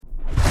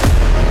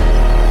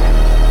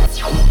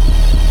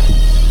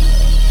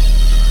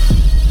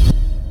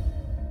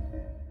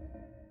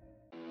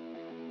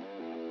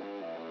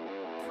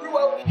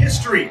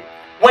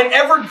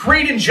whenever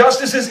great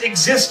injustices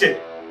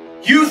existed,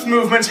 youth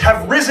movements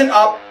have risen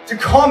up to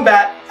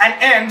combat and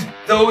end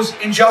those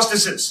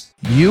injustices.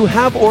 You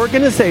have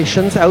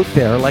organizations out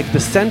there like the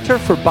Center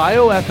for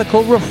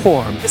Bioethical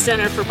Reform, the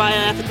Center for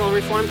Bioethical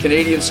Reform,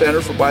 Canadian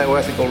Center for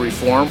Bioethical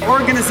Reform,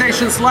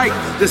 organizations like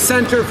the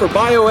Center for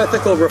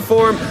Bioethical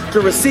Reform to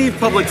receive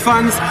public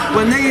funds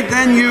when they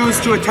then use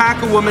to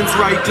attack a woman's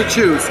right to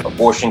choose.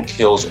 Abortion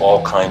kills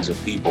all kinds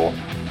of people,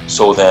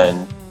 so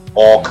then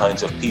all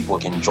kinds of people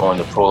can join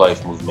the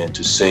pro-life movement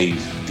to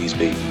save these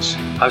babies.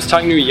 I was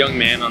talking to a young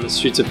man on the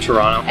streets of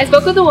Toronto. I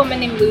spoke with a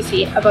woman named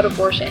Lucy about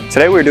abortion.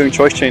 Today we were doing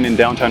Choice Chain in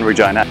downtown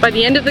Regina. By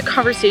the end of the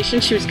conversation,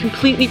 she was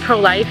completely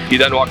pro-life. He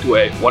then walked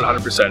away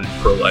 100%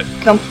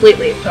 pro-life.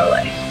 Completely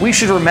pro-life. We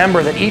should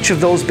remember that each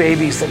of those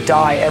babies that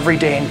die every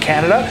day in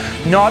Canada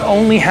not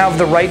only have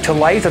the right to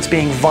life that's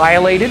being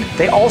violated,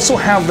 they also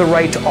have the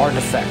right to our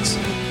defense.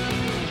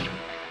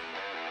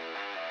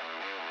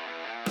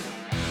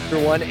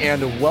 Everyone,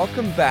 and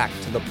welcome back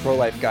to the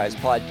Pro-Life Guys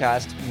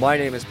podcast. My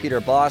name is Peter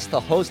Boss, the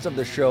host of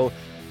the show,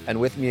 and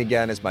with me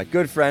again is my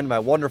good friend, my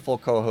wonderful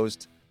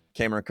co-host,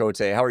 Cameron Cote.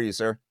 How are you,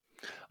 sir?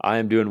 I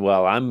am doing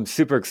well. I'm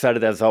super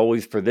excited as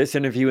always for this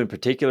interview in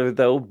particular,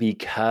 though,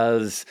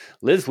 because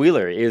Liz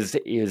Wheeler is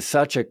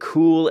such a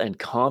cool and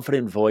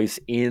confident voice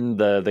in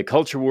the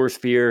culture war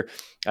sphere.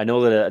 I know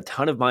that a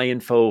ton of my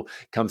info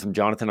comes from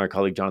Jonathan, our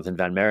colleague Jonathan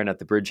Van Maren at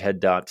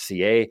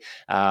thebridgehead.ca.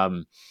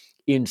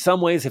 In some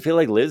ways, I feel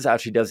like Liz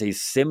actually does a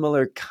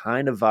similar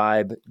kind of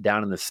vibe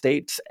down in the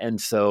States. And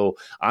so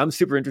I'm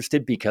super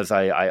interested because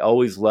I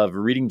always love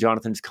reading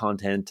Jonathan's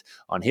content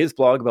on his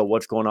blog about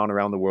what's going on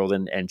around the world.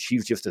 And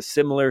she's just a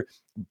similar,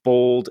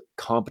 bold,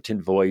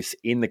 competent voice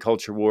in the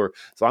culture war.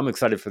 So I'm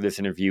excited for this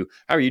interview.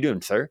 How are you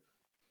doing, sir?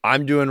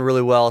 I'm doing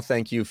really well,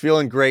 thank you.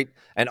 Feeling great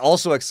and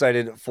also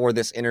excited for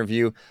this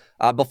interview.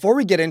 Before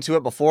we get into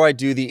it, before I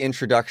do the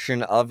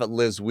introduction of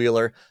Liz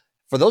Wheeler,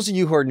 for those of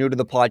you who are new to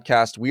the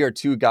podcast, we are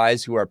two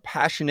guys who are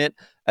passionate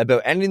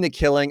about ending the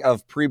killing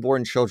of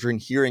preborn children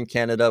here in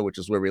Canada, which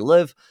is where we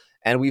live.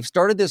 And we've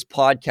started this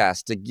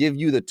podcast to give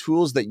you the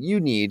tools that you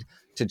need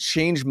to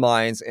change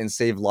minds and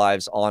save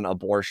lives on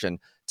abortion,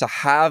 to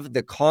have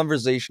the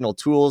conversational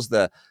tools,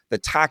 the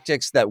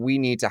tactics that we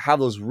need to have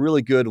those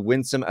really good,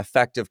 winsome,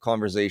 effective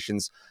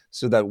conversations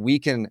so that we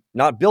can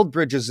not build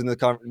bridges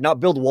not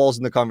build walls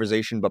in the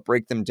conversation, but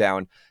break them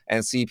down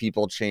and see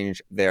people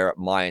change their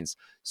minds.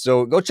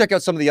 So go check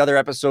out some of the other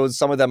episodes.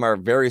 Some of them are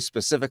very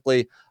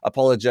specifically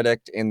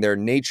apologetic in their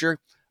nature.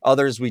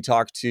 Others, we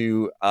talk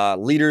to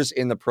leaders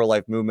in the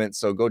pro-life movement.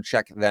 So go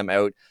check them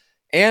out.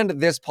 And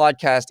this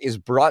podcast is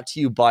brought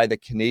to you by the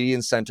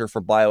Canadian Center for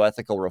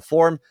Bioethical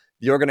Reform,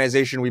 the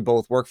organization we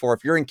both work for.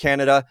 If you're in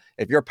Canada,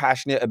 if you're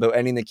passionate about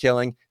ending the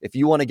killing, if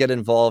you want to get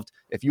involved,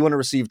 if you want to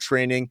receive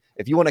training,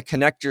 if you want to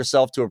connect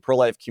yourself to a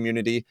pro-life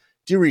community,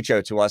 do reach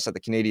out to us at the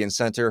Canadian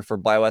Center for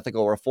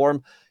Bioethical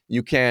Reform.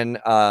 You can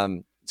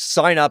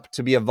sign up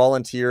to be a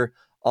volunteer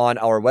on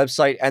our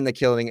website,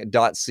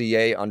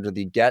 endthekilling.ca, under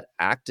the Get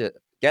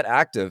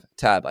Active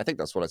tab. I think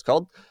that's what it's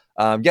called.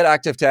 Get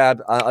Active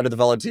tab under the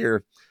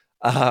volunteer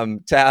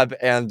tab,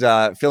 and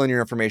fill in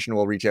your information.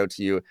 We'll reach out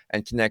to you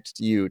and connect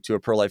you to a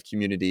pro-life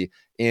community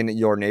in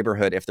your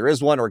neighborhood if there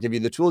is one, or give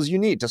you the tools you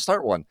need to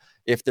start one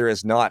if there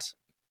is not.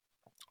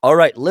 All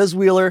right, Liz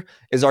Wheeler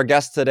is our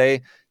guest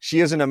today.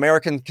 She is an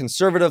American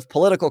conservative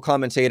political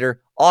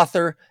commentator,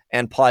 author,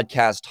 and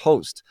podcast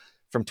host.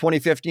 From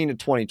 2015 to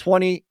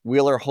 2020,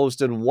 Wheeler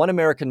hosted One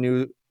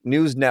American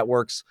News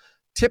Network's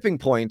Tipping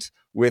Point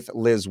with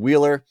Liz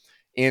Wheeler.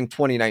 In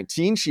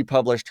 2019, she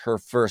published her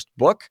first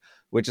book,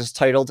 which is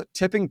titled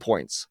Tipping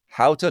Points: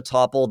 How to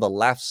Topple the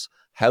Left's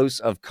House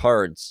of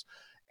Cards.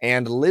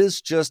 And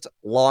Liz just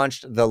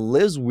launched The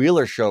Liz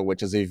Wheeler Show,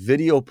 which is a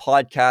video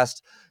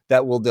podcast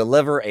that will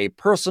deliver a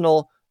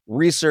personal,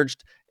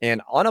 researched,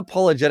 and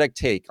unapologetic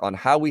take on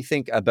how we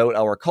think about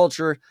our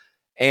culture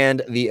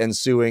and the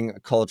ensuing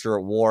culture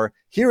war.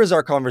 Here is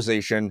our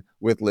conversation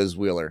with Liz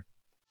Wheeler.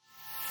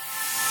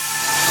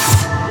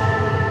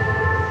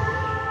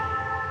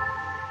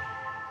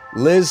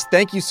 Liz,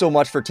 thank you so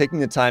much for taking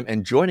the time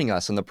and joining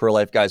us on the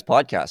Pro-Life Guys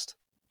podcast.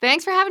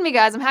 Thanks for having me,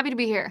 guys. I'm happy to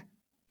be here.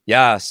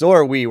 Yeah, so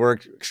are we. We're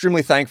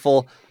extremely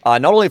thankful,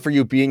 not only for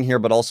you being here,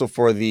 but also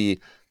for the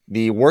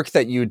work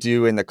that you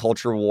do in the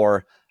culture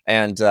war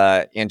and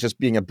just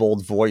being a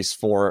bold voice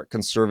for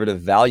conservative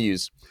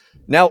values.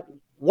 Now,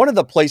 one of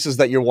the places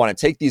that you want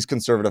to take these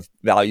conservative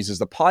values is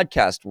the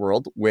podcast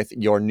world with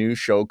your new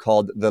show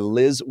called The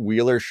Liz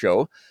Wheeler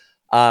Show.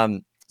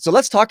 So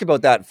let's talk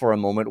about that for a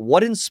moment.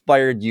 What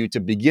inspired you to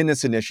begin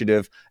this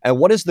initiative, and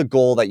what is the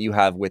goal that you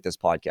have with this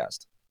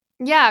podcast?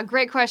 Yeah,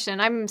 great question.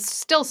 I'm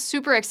still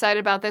super excited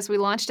about this. We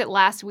launched it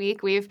last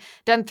week. We've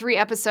done 3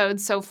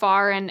 episodes so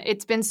far, and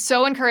it's been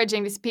so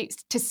encouraging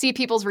to see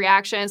people's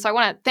reactions. So I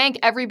want to thank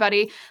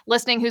everybody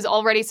listening who's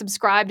already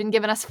subscribed and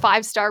given us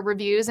 5-star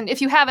reviews. And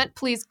if you haven't,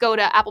 please go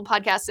to Apple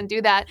Podcasts and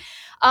do that.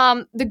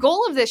 The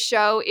goal of this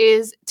show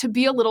is to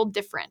be a little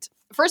different.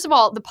 First of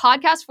all, the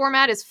podcast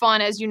format is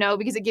fun, as you know,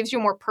 because it gives you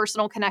a more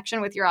personal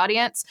connection with your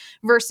audience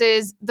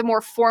versus the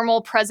more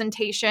formal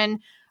presentation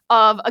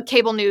of a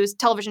cable news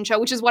television show,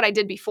 which is what I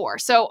did before.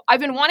 So I've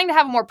been wanting to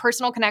have a more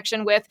personal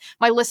connection with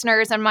my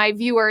listeners and my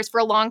viewers for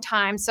a long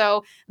time.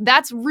 So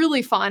that's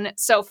really fun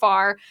so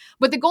far.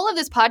 But the goal of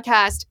this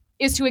podcast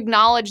is to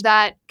acknowledge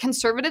that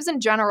conservatives in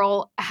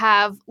general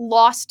have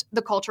lost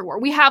the culture war.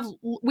 We have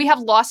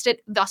lost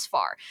it thus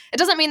far. It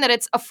doesn't mean that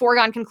it's a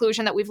foregone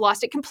conclusion that we've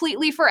lost it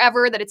completely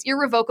forever, that it's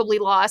irrevocably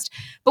lost,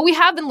 but we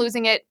have been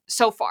losing it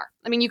so far.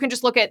 I mean, you can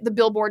just look at the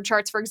Billboard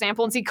charts, for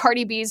example, and see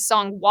Cardi B's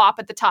song WAP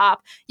at the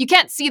top. You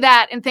can't see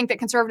that and think that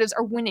conservatives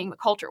are winning the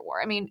culture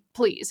war. I mean,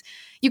 please.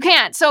 You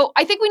can't. So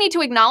I think we need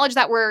to acknowledge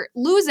that we're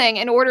losing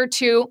in order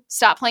to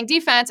stop playing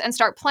defense and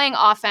start playing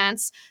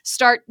offense,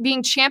 start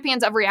being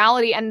champions of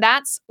reality. And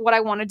that's what I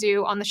want to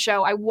do on the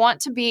show. I want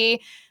to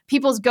be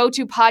people's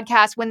go-to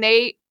podcast when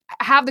they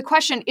have the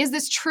question, is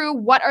this true?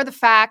 What are the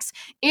facts?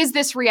 Is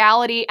this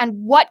reality?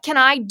 And what can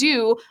I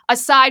do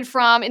aside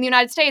from, in the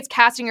United States,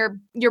 casting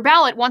your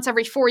ballot once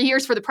every 4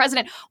 years for the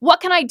president? What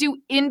can I do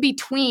in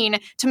between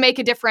to make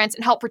a difference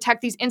and help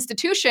protect these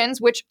institutions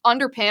which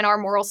underpin our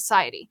moral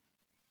society?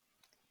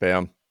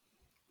 Bam.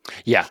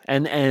 Yeah,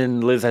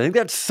 and Liz, I think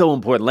that's so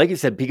important, like you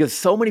said, because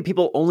so many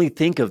people only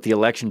think of the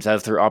elections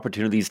as their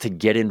opportunities to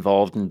get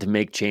involved and to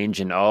make change.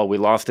 And we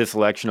lost this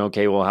election.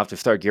 Okay, we'll have to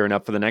start gearing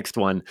up for the next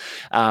one.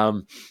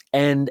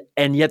 And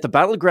yet the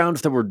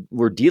battlegrounds that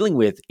we're dealing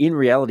with in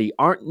reality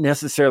aren't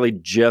necessarily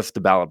just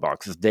the ballot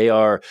boxes. They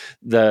are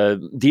the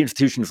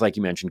institutions, like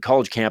you mentioned,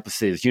 college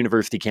campuses,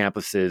 university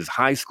campuses,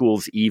 high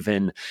schools,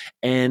 even.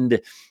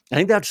 And I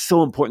think that's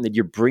so important that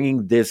you're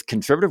bringing this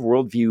conservative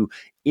worldview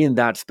in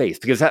that space,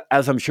 because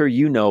as I'm sure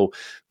you know,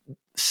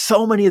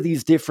 so many of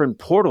these different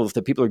portals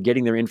that people are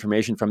getting their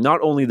information from,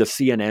 not only the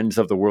CNNs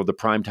of the world, the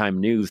primetime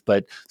news,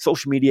 but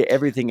social media,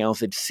 everything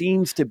else, it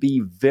seems to be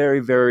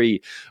very,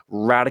 very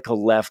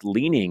radical left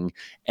leaning.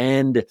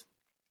 And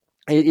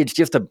it's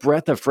just a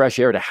breath of fresh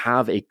air to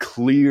have a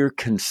clear,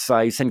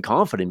 concise, and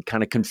confident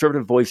kind of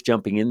conservative voice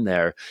jumping in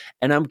there.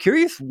 And I'm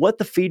curious what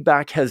the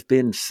feedback has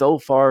been so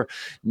far,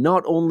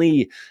 not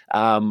only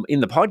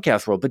in the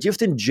podcast world, but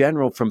just in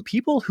general from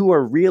people who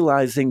are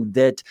realizing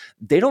that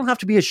they don't have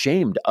to be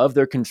ashamed of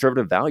their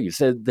conservative values.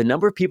 The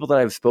number of people that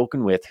I've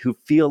spoken with who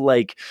feel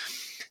like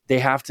they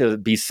have to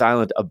be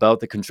silent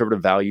about the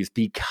conservative values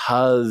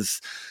because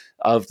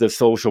of the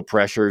social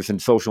pressures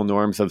and social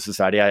norms of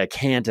society. I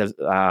can't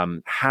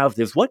have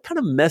this. What kind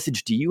of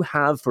message do you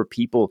have for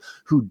people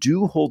who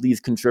do hold these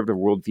conservative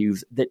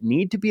worldviews that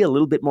need to be a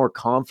little bit more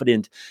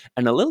confident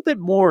and a little bit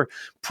more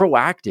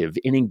proactive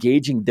in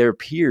engaging their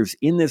peers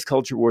in this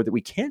culture war, that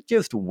we can't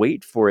just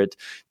wait for it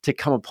to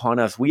come upon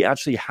us? We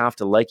actually have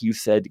to, like you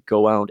said,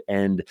 go out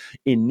and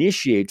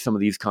initiate some of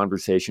these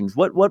conversations.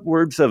 What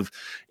words of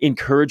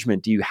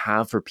encouragement do you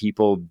have for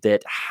people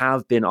that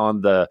have been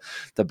on the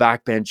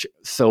backbench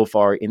so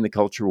far in the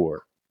culture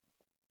war?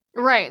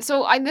 Right.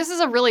 So this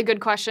is a really good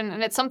question.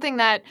 And it's something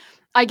that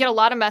I get a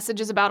lot of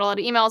messages about, a lot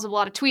of emails, a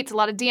lot of tweets, a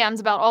lot of DMs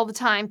about all the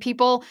time.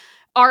 People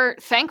are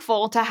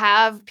thankful to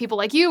have people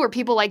like you or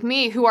people like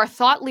me who are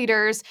thought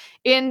leaders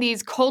in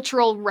these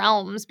cultural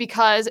realms,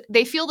 because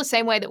they feel the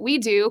same way that we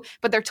do,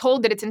 but they're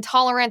told that it's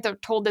intolerant, they're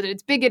told that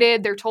it's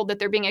bigoted, they're told that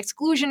they're being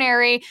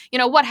exclusionary,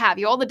 what have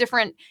you, all the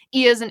different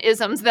ias and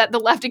isms that the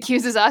left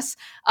accuses us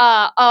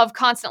of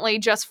constantly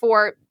just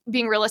for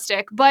being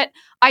realistic. But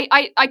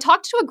I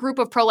talked to a group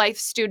of pro-life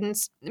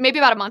students maybe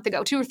about a month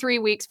ago, 2 or 3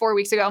 weeks, 4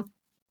 weeks ago.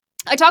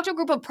 I talked to a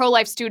group of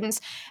pro-life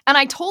students, and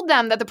I told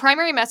them that the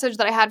primary message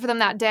that I had for them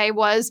that day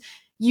was,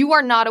 you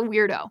are not a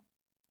weirdo.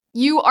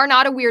 You are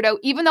not a weirdo.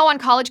 Even though on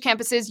college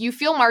campuses you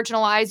feel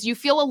marginalized, you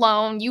feel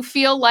alone, you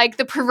feel like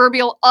the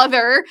proverbial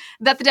other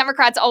that the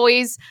Democrats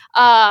always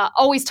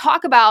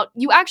talk about,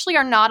 you actually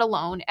are not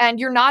alone, and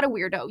you're not a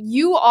weirdo.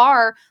 You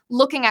are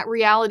looking at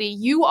reality.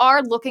 You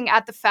are looking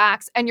at the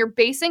facts, and you're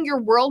basing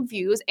your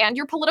worldviews and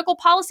your political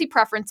policy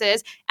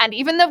preferences, and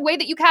even the way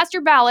that you cast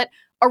your ballot,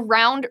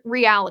 around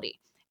reality.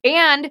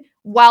 And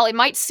while it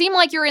might seem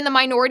like you're in the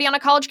minority on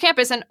a college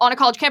campus, and on a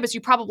college campus you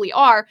probably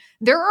are,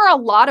 there are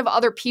a lot of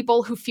other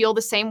people who feel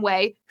the same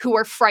way, who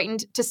are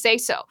frightened to say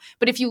so.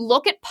 But if you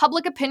look at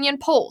public opinion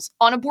polls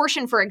on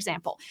abortion, for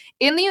example,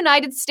 in the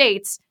United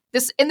States,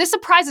 this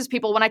surprises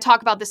people when I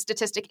talk about this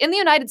statistic. In the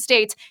United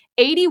States,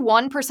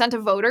 81%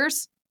 of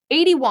voters,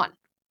 81,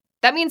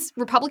 that means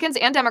Republicans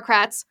and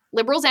Democrats,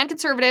 liberals and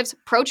conservatives,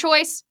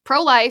 pro-choice,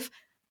 pro-life,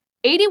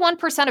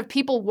 81% of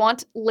people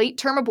want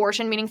late-term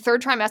abortion, meaning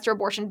third trimester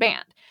abortion,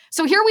 banned.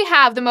 So here we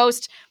have the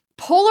most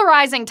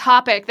polarizing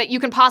topic that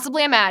you can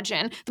possibly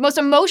imagine, the most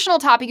emotional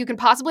topic you can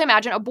possibly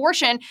imagine,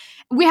 abortion.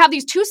 We have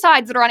these two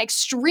sides that are on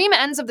extreme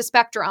ends of the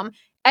spectrum,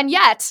 and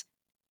yet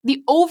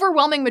the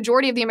overwhelming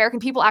majority of the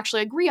American people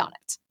actually agree on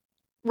it,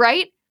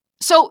 right?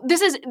 So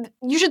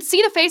you should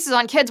see the faces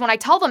on kids when I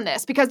tell them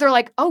this, because they're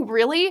like, oh,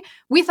 really?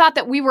 We thought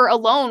that we were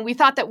alone. We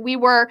thought that we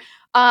were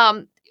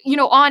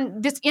in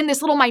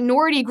this little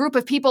minority group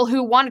of people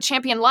who want to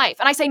champion life.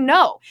 And I say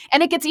no.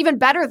 And it gets even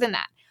better than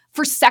that.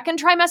 For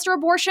second trimester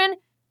abortion,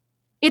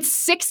 it's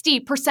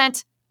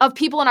 60% of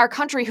people in our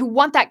country who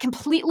want that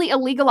completely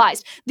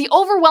illegalized. The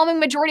overwhelming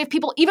majority of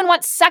people even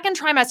want second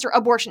trimester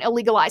abortion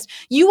illegalized.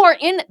 You are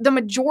in the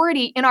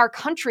majority in our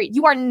country.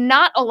 You are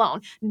not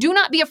alone. Do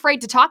not be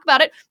afraid to talk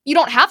about it. You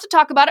don't have to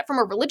talk about it from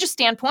a religious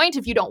standpoint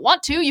if you don't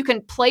want to. You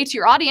can play to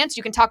your audience.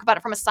 You can talk about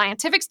it from a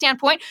scientific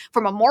standpoint,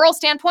 from a moral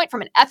standpoint,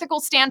 from an ethical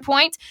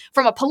standpoint,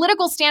 from a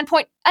political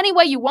standpoint, any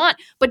way you want.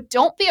 But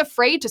don't be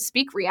afraid to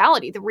speak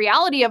reality. The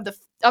reality of the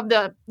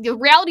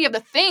reality of the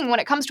thing when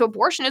it comes to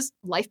abortion is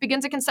life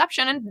begins at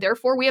conception, and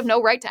therefore we have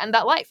no right to end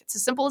that life. It's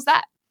as simple as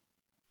that.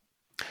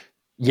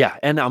 Yeah,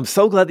 and I'm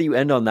so glad that you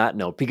end on that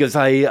note, because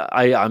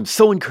I'm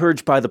so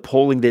encouraged by the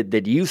polling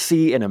that you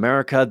see in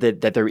America,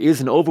 that there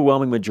is an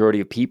overwhelming majority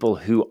of people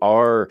who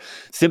are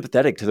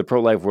sympathetic to the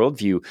pro-life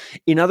worldview.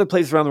 In other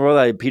places around the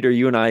world, Peter,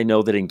 you and I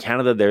know that in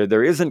Canada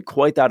there isn't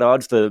quite that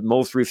odds. The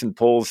most recent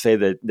polls say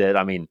that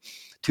I mean,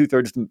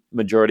 2/3 the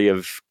majority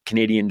of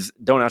Canadians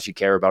don't actually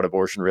care about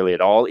abortion really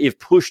at all. If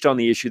pushed on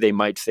the issue, they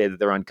might say that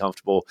they're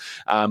uncomfortable.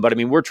 But I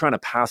mean, we're trying to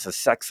pass a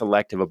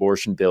sex-selective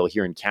abortion bill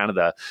here in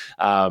Canada,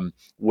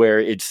 where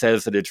it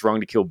says that it's wrong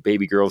to kill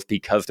baby girls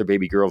because they're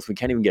baby girls. We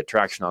can't even get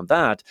traction on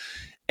that.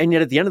 And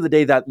yet at the end of the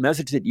day, that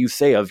message that you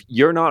say of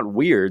you're not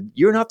weird,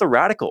 you're not the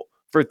radical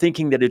for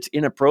thinking that it's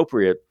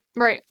inappropriate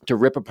to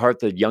rip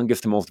apart the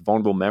youngest and most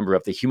vulnerable member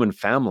of the human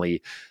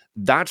family.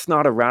 That's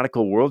not a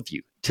radical worldview,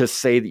 to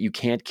say that you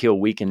can't kill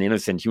weak and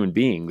innocent human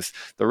beings.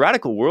 The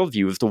radical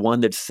worldview is the one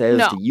that says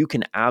that you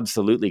can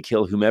absolutely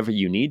kill whomever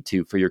you need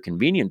to for your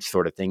convenience,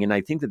 sort of thing. And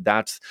I think that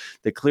that's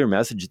the clear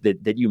message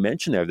that you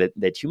mentioned there,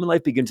 that human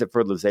life begins at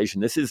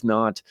fertilization. This is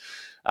not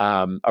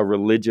a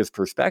religious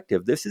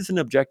perspective. This is an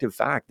objective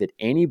fact that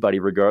anybody,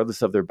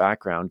 regardless of their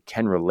background,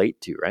 can relate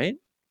to, right?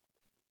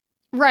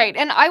 Right.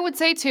 And I would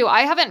say, too,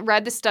 I haven't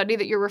read the study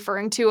that you're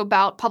referring to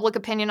about public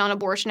opinion on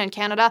abortion in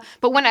Canada,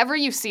 but whenever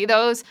you see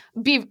those,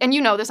 and you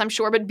know this, I'm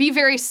sure, but be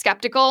very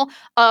skeptical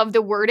of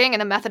the wording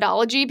and the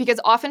methodology, because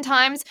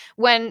oftentimes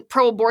when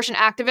pro-abortion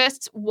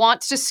activists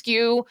want to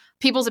skew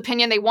people's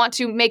opinion, they want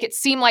to make it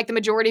seem like the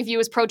majority view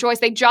is pro-choice.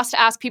 They just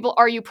ask people,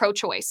 are you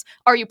pro-choice?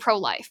 Are you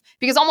pro-life?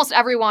 Because almost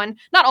everyone,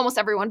 not almost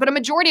everyone, but a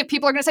majority of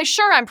people are going to say,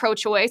 sure, I'm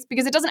pro-choice,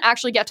 because it doesn't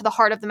actually get to the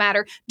heart of the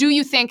matter. Do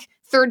you think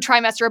third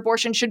trimester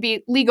abortion should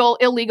be legal,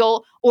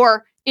 illegal,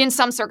 or in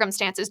some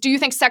circumstances? Do you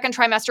think second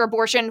trimester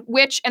abortion,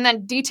 and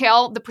then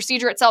detail the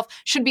procedure itself,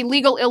 should be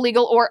legal,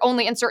 illegal, or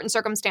only in certain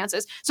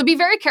circumstances? So be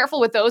very careful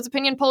with those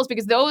opinion polls,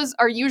 because those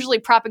are usually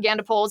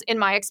propaganda polls in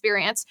my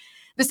experience.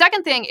 The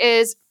second thing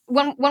is,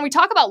 when we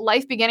talk about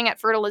life beginning at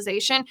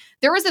fertilization,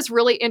 there was this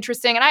really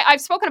interesting, and I've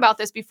spoken about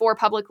this before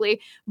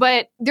publicly,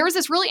 but there was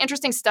this really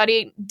interesting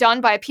study done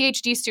by a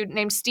PhD student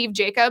named Steve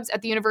Jacobs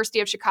at the University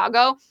of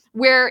Chicago,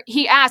 where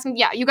he asked,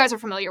 yeah, you guys are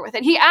familiar with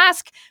it. He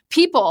asked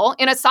people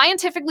in a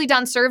scientifically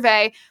done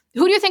survey,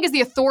 who do you think is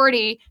the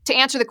authority to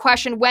answer the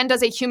question, when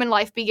does a human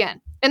life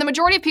begin? And the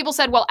majority of people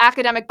said, well,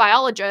 academic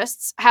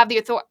biologists have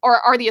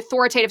are the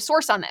authoritative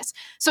source on this.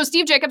 So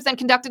Steve Jacobs then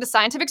conducted a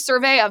scientific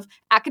survey of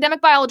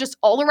academic biologists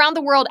all around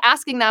the world,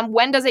 asking them,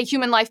 when does a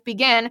human life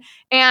begin?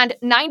 And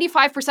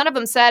 95% of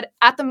them said,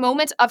 at the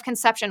moment of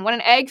conception. When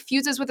an egg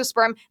fuses with a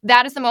sperm,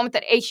 that is the moment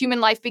that a human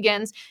life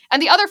begins.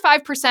 And the other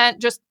 5%,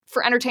 just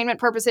for entertainment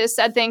purposes,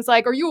 said things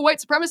like, are you a white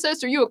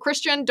supremacist? Are you a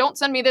Christian? Don't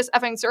send me this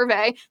effing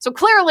survey. So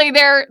clearly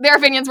their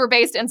opinions were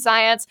based in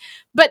science.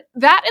 But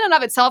that in and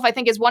of itself, I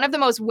think, is one of the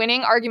most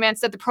winning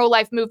arguments that the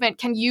pro-life movement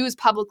can use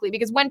publicly.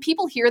 Because when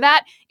people hear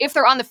that, if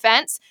they're on the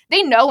fence,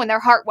 they know in their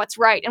heart what's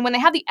right. And when they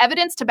have the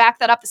evidence to back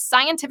that up, the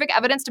scientific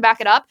evidence to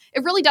back it up,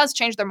 it really does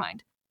change their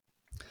mind.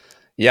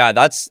 Yeah,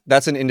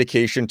 that's an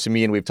indication to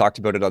me, and we've talked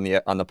about it on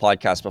the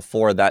podcast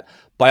before, that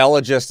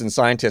biologists and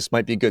scientists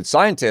might be good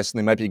scientists and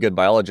they might be good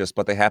biologists,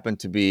 but they happen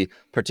to be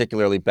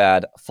particularly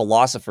bad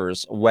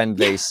philosophers when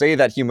they say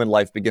that human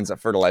life begins at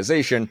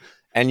fertilization,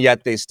 and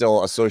yet they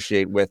still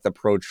associate with the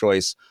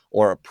pro-choice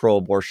or a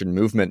pro-abortion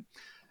movement.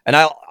 And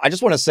I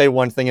just want to say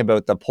one thing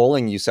about the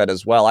polling you said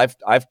as well.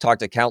 I've talked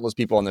to countless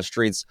people on the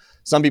streets.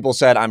 Some people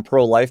said I'm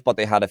pro-life, but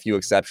they had a few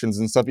exceptions,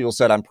 and some people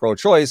said I'm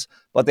pro-choice,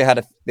 but they had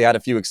a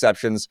few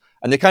exceptions,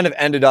 and they kind of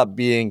ended up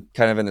being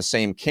kind of in the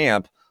same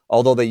camp,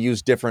 although they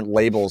used different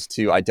labels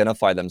to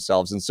identify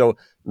themselves. And so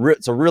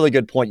it's a really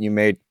good point you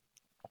made.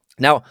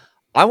 Now,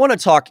 I want to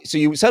talk. So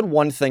you said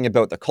one thing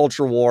about the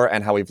culture war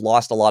and how we've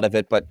lost a lot of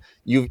it, but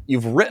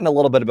you've written a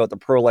little bit about the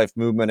pro-life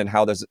movement and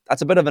how that's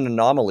a bit of an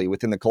anomaly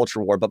within the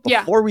culture war. But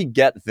before we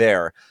get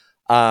there,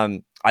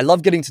 I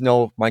love getting to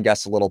know my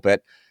guests a little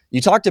bit.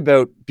 You talked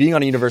about being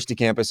on a university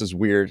campus is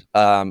weird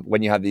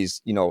when you have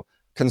these,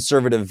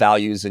 conservative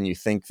values and you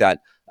think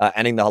that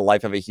ending the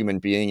life of a human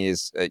being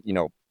is,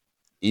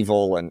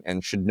 evil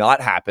and should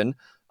not happen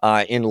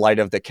in light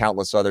of the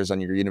countless others on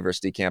your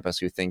university campus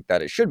who think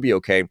that it should be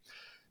okay.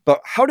 But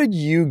how did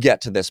you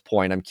get to this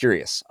point? I'm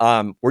curious.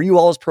 Were you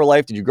always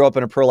pro-life? Did you grow up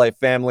in a pro-life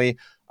family?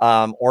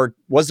 Or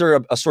was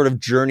there a sort of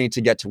journey to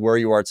get to where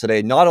you are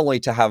today, not only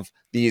to have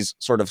these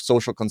sort of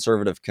social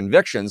conservative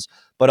convictions,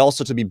 but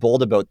also to be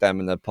bold about them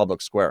in the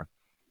public square?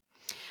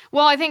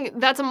 Well, I think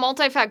that's a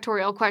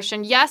multifactorial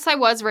question. Yes, I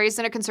was raised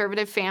in a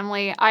conservative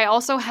family. I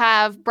also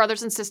have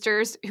brothers and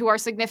sisters who are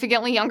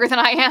significantly younger than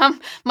I am.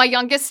 My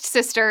youngest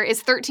sister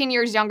is 13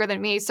 years younger than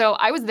me. So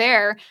I was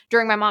there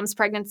during my mom's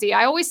pregnancy.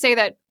 I always say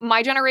that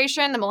my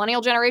generation, the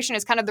millennial generation,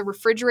 is kind of the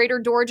refrigerator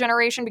door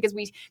generation because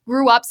we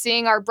grew up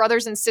seeing our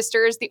brothers and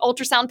sisters, the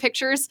ultrasound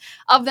pictures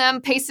of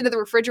them pasted to the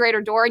refrigerator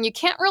door. And you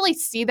can't really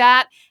see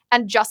that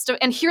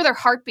and hear their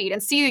heartbeat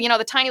and see,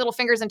 the tiny little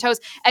fingers and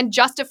toes and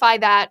justify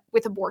that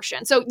with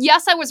abortion. So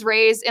yes, I was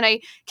raised in a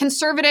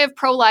conservative,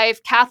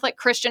 pro-life, Catholic,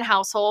 Christian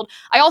household.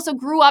 I also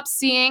grew up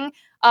seeing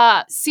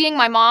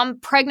my mom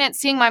pregnant,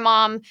 seeing my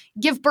mom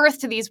give birth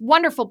to these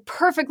wonderful,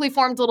 perfectly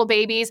formed little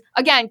babies.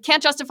 Again,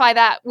 can't justify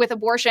that with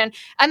abortion.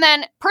 And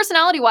then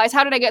personality-wise,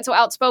 how did I get so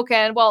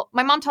outspoken? Well,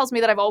 my mom tells me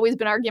that I've always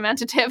been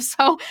argumentative.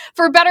 So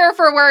for better or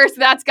for worse,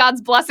 that's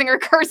God's blessing or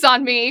curse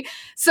on me.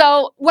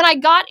 So when I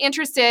got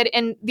interested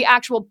in the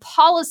actual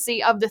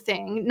policy of the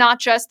thing, not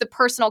just the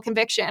personal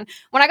conviction,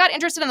 when I got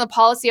interested in the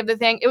policy of the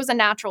thing, it was a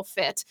natural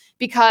fit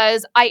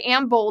because I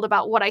am bold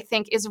about what I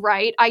think is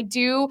right. I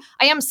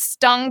am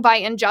stung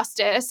by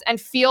injustice and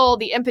feel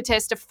the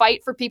impetus to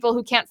fight for people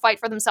who can't fight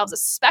for themselves,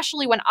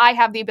 especially when I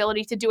have the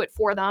ability to do it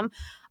for them.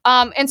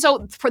 And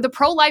so for the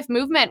pro-life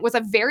movement was a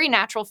very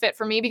natural fit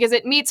for me because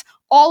it meets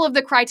all of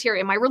the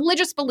criteria, my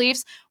religious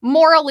beliefs,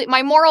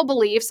 my moral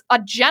beliefs, a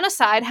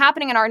genocide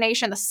happening in our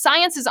nation. The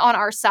science is on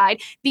our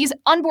side. These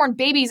unborn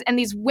babies and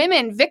these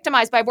women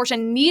victimized by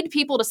abortion need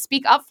people to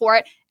speak up for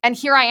it. And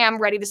here I am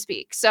ready to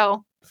speak.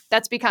 So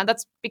that's become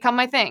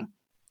my thing.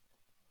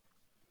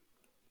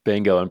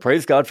 Bingo. And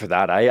praise God for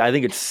that. I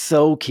think it's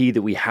so key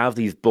that we have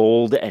these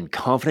bold and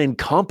confident,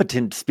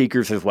 competent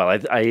speakers as well.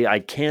 I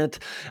can't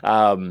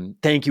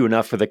thank you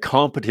enough for the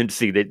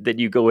competency that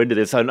you go into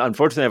this.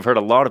 Unfortunately, I've heard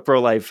a lot of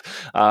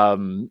pro-life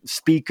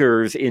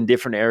speakers in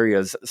different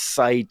areas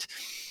cite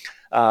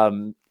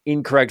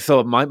incorrect.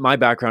 So my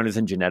background is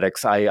in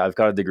genetics. I've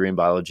got a degree in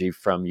biology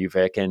from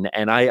UVic,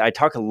 and I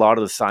talk a lot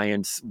of the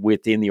science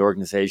within the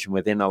organization,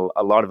 within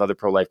a lot of other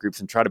pro-life groups,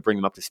 and try to bring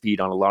them up to speed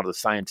on a lot of the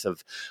science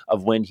of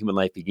when human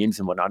life begins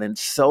and whatnot. And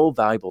it's so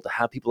valuable to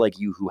have people like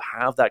you who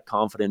have that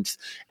confidence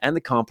and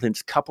the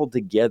competence coupled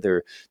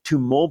together to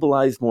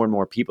mobilize more and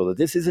more people, that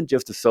this isn't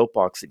just a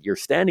soapbox that you're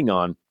standing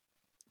on,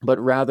 but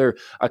rather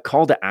a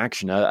call to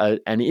action,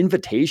 an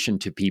invitation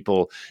to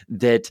people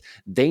that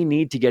they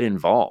need to get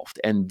involved.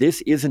 And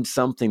this isn't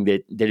something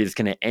that is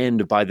going to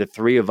end by the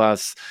three of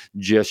us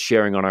just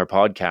sharing on our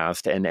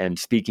podcast and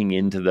speaking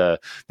into the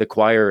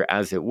choir,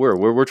 as it were.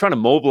 We're trying to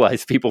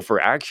mobilize people for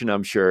action,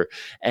 I'm sure.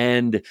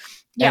 And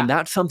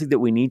that's something that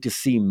we need to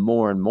see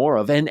more and more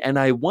of. And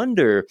I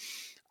wonder,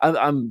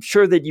 I'm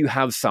sure that you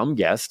have some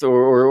guests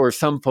or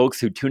some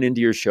folks who tune into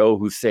your show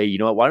who say, you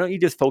know what, why don't you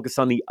just focus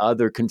on the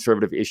other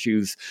conservative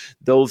issues,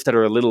 those that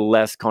are a little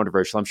less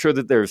controversial? I'm sure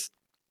that there's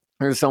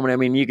so many. I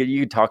mean, you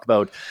could talk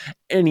about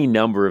any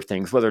number of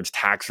things, whether it's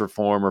tax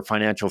reform or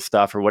financial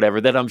stuff or whatever,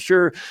 that I'm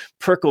sure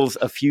prickles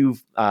a few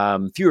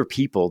fewer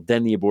people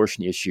than the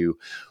abortion issue.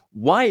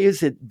 Why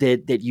is it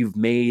that you've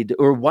made,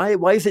 or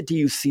why is it do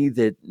you see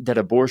that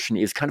abortion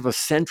is kind of a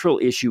central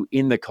issue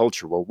in the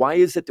culture? Or why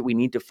is it that we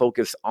need to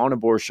focus on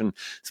abortion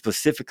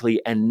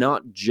specifically and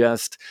not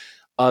just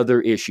other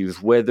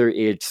issues, whether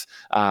it's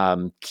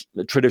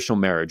traditional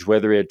marriage,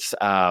 whether it's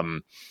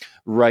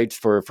rights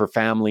for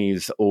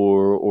families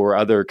or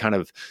other kind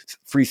of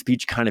free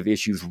speech kind of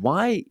issues?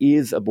 Why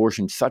is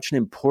abortion such an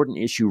important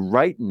issue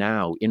right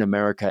now in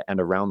America and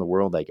around the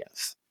world, I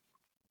guess?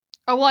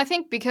 Oh, well, I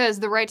think because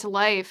the right to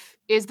life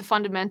is the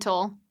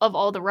fundamental of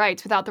all the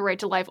rights. Without the right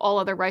to life, all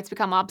other rights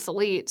become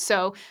obsolete.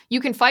 So you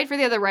can fight for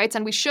the other rights,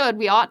 and we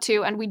ought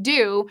to, and we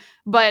do,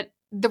 but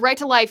the right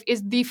to life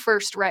is the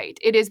first right.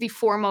 It is the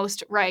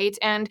foremost right,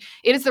 and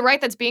it is the right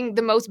that's being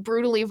the most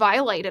brutally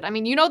violated. I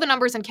mean, you know the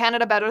numbers in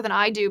Canada better than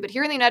I do, but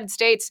here in the United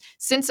States,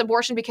 since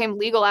abortion became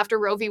legal after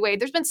Roe v. Wade,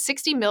 there's been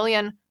 60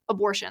 million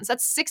abortions.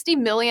 That's 60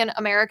 million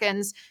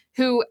Americans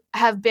who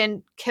have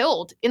been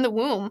killed in the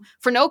womb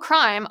for no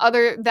crime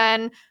other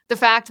than the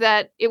fact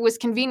that it was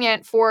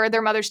convenient for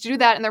their mothers to do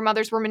that, and their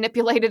mothers were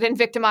manipulated and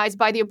victimized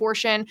by the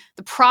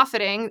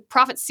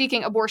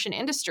profit-seeking abortion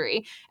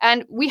industry.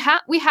 And we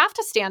have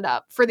to stand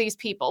up for these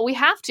people. We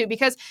have to,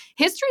 because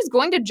history is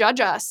going to judge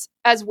us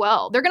as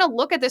well. They're going to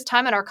look at this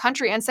time in our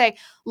country and say,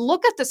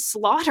 look at the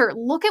slaughter,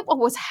 look at what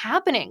was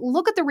happening,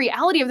 look at the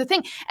reality of the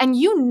thing. And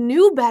you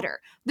knew better.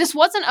 This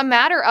wasn't a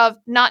matter of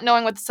not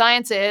knowing what the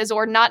science is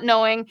or not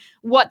knowing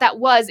what that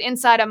was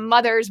inside a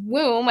mother's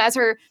womb as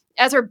her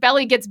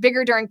belly gets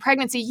bigger during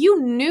pregnancy. You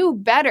knew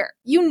better.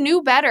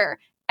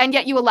 And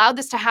yet you allowed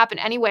this to happen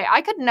anyway.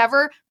 I could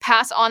never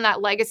pass on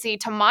that legacy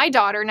to my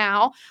daughter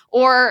now,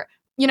 or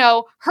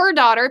her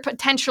daughter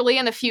potentially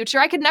in the future.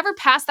 I could never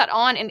pass that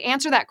on and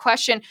answer that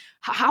question.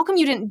 How come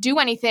you didn't do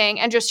anything?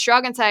 And just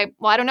shrug and say,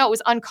 well, I don't know. It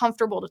was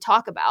uncomfortable to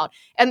talk about.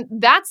 And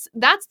that's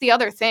the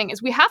other thing,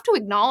 is we have to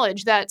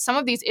acknowledge that some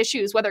of these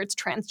issues, whether it's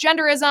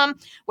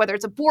transgenderism, whether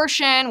it's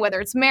abortion,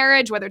 whether it's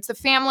marriage, whether it's the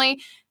family,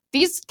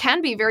 these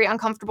can be very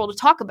uncomfortable to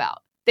talk about.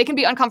 They can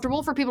be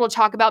uncomfortable for people to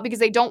talk about because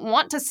they don't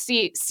want to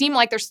seem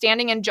like they're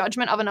standing in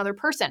judgment of another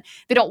person.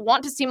 They don't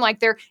want to seem like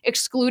they're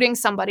excluding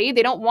somebody.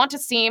 They don't want to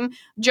seem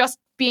just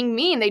being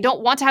mean. They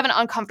don't want to have an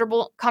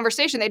uncomfortable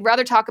conversation. They'd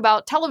rather talk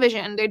about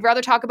television. They'd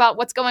rather talk about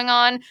what's going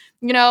on,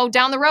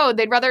 down the road.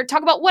 They'd rather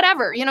talk about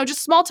whatever,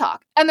 just small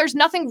talk. And there's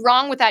nothing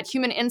wrong with that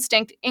human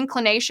instinct,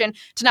 inclination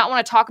to not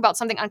want to talk about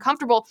something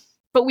uncomfortable.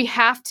 But we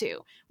have to.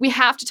 We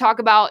have to talk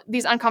about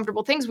these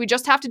uncomfortable things. We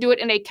just have to do it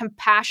in a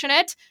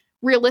compassionate,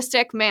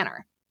 realistic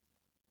manner.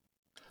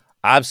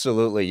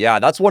 Absolutely. Yeah.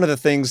 That's one of the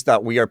things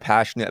that we are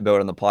passionate about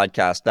on the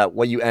podcast, that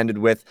what you ended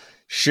with,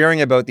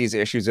 sharing about these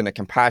issues in a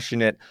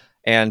compassionate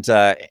and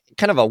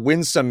kind of a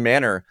winsome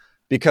manner,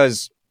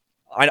 because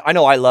I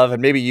know I love,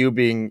 and maybe you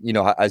being,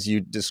 as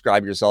you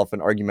describe yourself,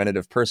 an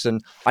argumentative person,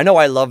 I know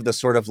I love the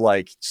sort of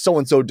like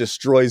so-and-so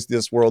destroys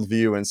this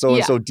worldview and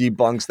so-and-so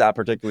debunks that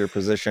particular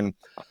position.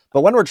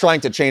 But when we're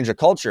trying to change a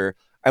culture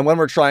and when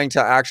we're trying to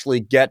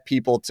actually get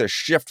people to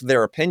shift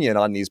their opinion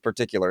on these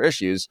particular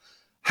issues,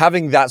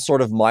 having that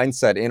sort of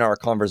mindset in our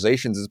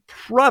conversations is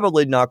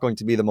probably not going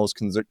to be the most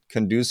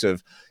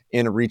conducive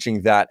in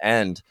reaching that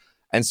end.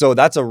 And so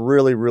that's a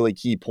really, really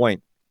key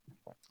point.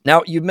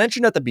 Now, you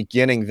mentioned at the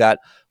beginning that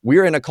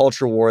we're in a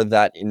culture war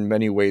that in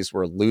many ways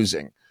we're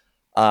losing.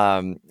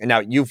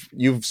 Now,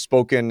 you've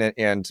spoken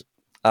and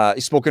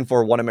you've spoken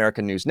for One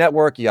American News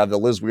Network. You have the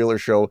Liz Wheeler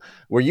Show,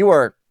 where you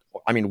are,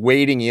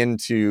 wading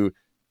into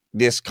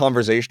this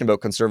conversation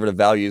about conservative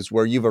values,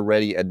 where you've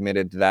already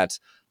admitted that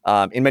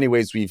in many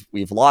ways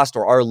we've lost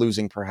or are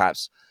losing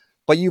perhaps.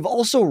 But you've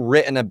also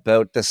written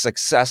about the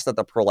success that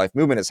the pro-life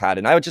movement has had.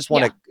 And I would just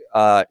want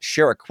to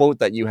share a quote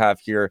that you have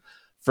here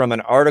from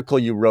an article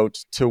you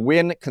wrote, "To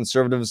win,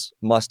 conservatives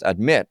must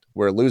admit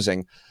we're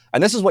losing."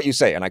 And this is what you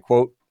say, and I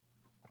quote,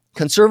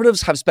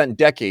 "Conservatives have spent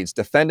decades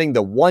defending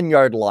the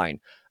 1-yard line,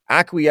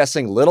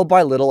 acquiescing little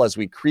by little as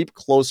we creep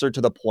closer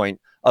to the point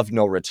of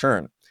no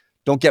return.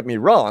 Don't get me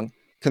wrong,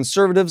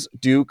 conservatives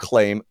do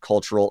claim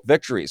cultural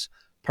victories,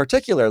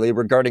 particularly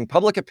regarding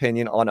public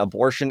opinion on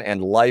abortion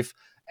and life,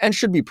 and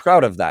should be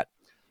proud of that.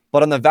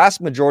 But on the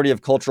vast majority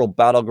of cultural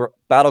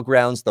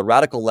battlegrounds, the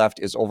radical left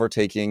is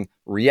overtaking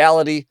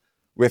reality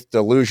with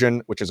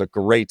delusion," which is a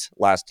great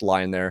last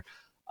line there.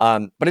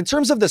 But in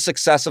terms of the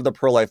success of the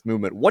pro-life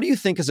movement, what do you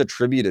think is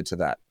attributed to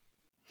that?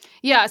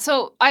 Yeah,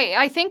 so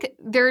I think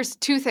there's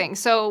two things.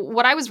 So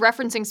what I was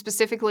referencing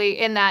specifically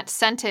in that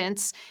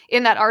sentence,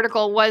 in that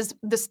article, was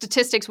the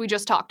statistics we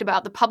just talked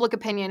about, the public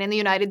opinion in the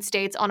United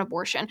States on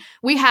abortion.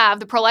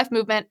 The pro-life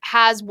movement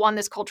has won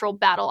this cultural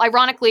battle.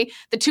 Ironically,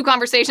 the two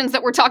conversations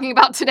that we're talking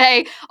about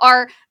today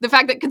are the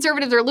fact that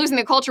conservatives are losing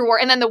the culture war,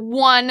 and then the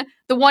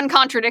one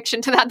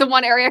contradiction to that, the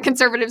one area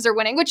conservatives are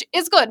winning, which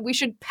is good. We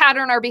should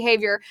pattern our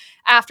behavior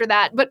after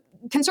that. But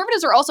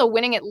conservatives are also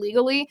winning it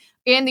legally.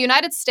 In the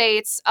United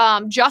States,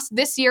 just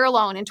this year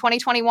alone, in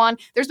 2021,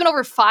 there's been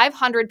over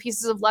 500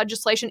 pieces of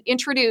legislation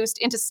introduced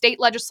into state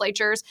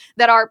legislatures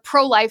that are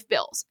pro-life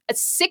bills.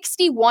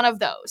 61 of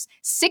those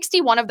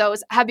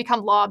have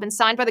become law, been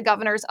signed by the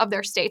governors of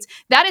their states.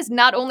 That is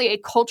not only a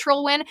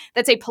cultural win,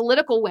 that's a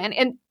political win.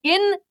 And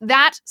in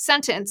that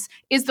sentence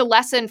is the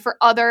lesson for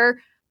other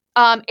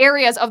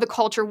areas of the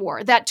culture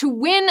war, that to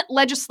win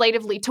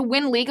legislatively, to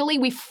win legally,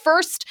 we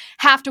first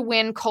have to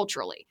win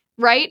culturally.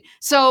 Right?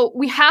 So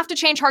we have to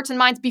change hearts and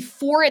minds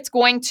before it's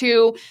going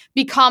to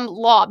become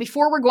law,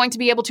 before we're going to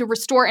be able to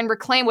restore and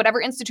reclaim whatever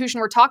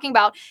institution we're talking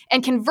about.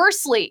 And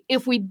conversely,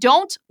 if we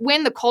don't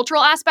win the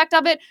cultural aspect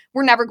of it,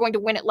 we're never going to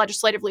win it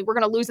legislatively. We're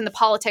going to lose in the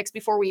politics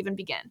before we even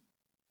begin.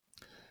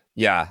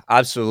 Yeah,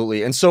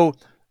 absolutely. And so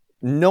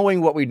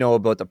knowing what we know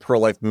about the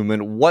pro-life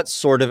movement, what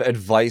sort of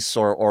advice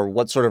or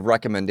what sort of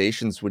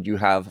recommendations would you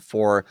have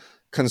for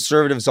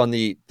conservatives on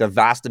the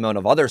vast amount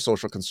of other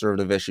social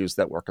conservative issues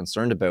that we're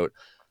concerned about?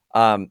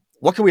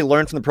 What can we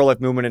learn from the pro-life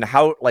movement, and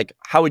how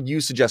would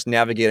you suggest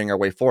navigating our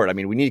way forward?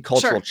 We need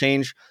cultural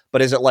change,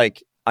 but is it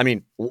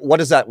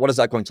what is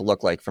that going to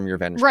look like from your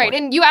vantage point? Right.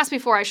 And you asked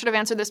before, I should have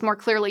answered this more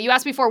clearly. You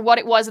asked before what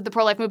it was that the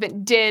pro-life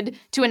movement did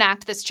to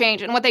enact this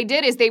change. And what they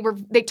did is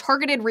they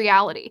targeted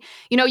reality.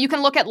 You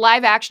can look at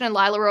Live Action and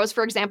Lila Rose,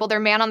 for example, their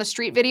Man on the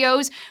Street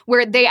videos,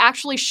 where they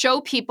actually show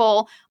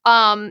people,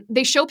 a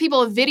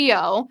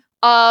video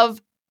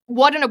of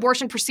what an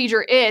abortion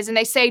procedure is. And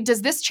they say,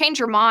 does this change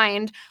your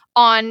mind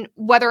on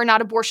whether or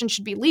not abortion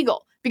should be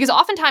legal? Because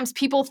oftentimes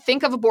people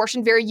think of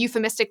abortion very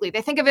euphemistically.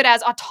 They think of it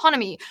as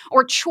autonomy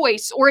or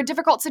choice or a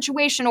difficult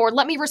situation, or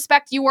let me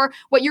respect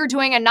what you're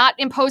doing and not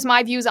impose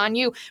my views on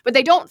you. But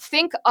they don't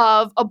think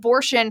of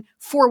abortion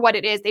for what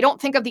it is. They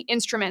don't think of the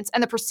instruments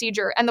and the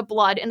procedure and the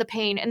blood and the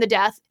pain and the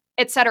death,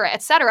 et cetera,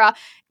 et cetera.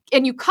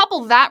 And you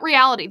couple that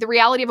reality, the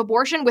reality of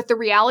abortion, with the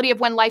reality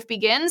of when life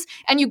begins,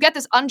 and you get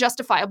this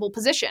unjustifiable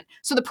position.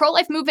 So the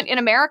pro-life movement in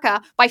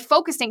America, by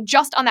focusing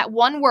just on that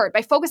one word,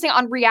 by focusing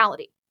on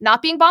reality,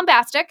 not being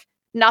bombastic,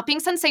 not being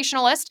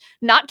sensationalist,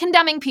 not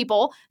condemning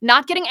people,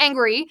 not getting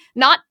angry,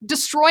 not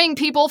destroying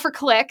people for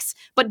clicks,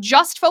 but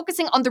just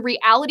focusing on the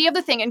reality of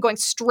the thing and going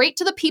straight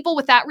to the people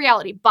with that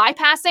reality,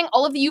 bypassing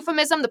all of the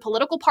euphemism, the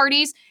political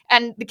parties,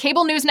 and the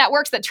cable news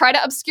networks that try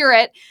to obscure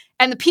it,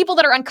 and the people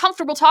that are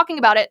uncomfortable talking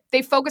about it,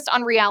 they focused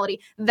on reality.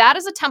 That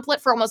is a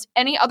template for almost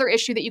any other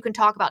issue that you can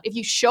talk about. If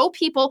you show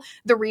people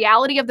the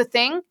reality of the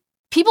thing,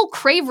 people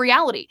crave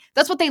reality.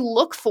 That's what they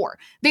look for.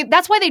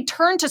 That's why they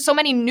turn to so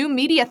many new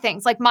media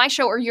things like my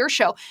show or your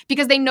show,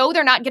 because they know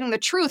they're not getting the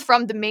truth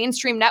from the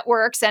mainstream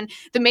networks and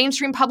the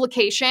mainstream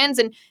publications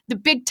and the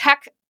big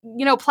tech,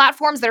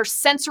 platforms that are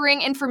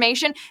censoring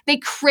information. They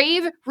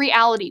crave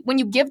reality. When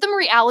you give them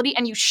reality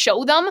and you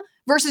show them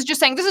versus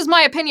just saying, this is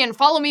my opinion,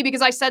 follow me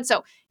because I said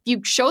so.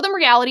 You show them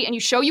reality and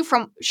you show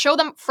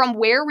them from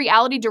where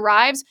reality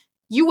derives,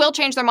 you will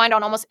change their mind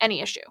on almost any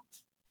issue.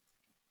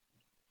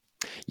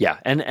 Yeah,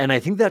 and I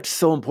think that's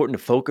so important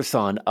to focus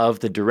on,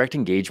 of the direct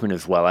engagement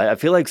as well. I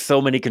feel like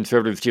so many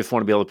conservatives just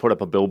want to be able to put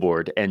up a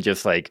billboard and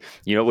just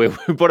we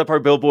put up our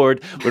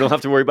billboard. We don't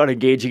have to worry about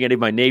engaging any of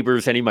my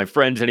neighbors, any of my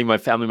friends, any of my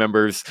family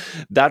members.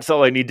 That's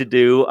all I need to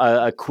do.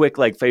 A quick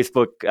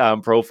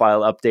Facebook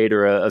profile update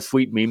or a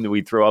sweet meme that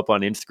we throw up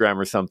on Instagram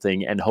or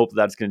something, and hope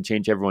that's going to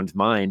change everyone's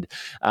mind.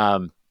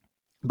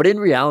 But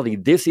in reality,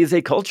 this is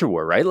a culture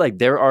war, right? Like,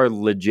 there are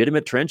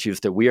legitimate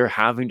trenches that we are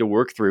having to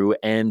work through.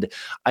 And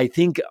I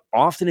think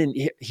often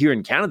here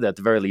in Canada, at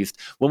the very least,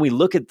 when we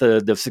look at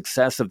the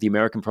success of the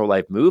American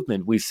pro-life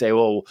movement, we say,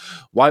 well,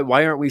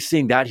 why aren't we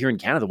seeing that here in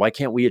Canada? Why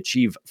can't we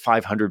achieve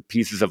 500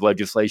 pieces of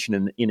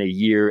legislation in a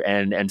year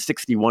and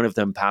 61 of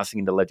them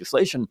passing into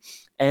legislation?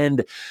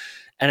 And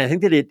I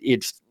think that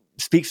it's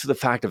speaks to the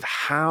fact of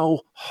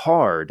how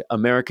hard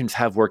Americans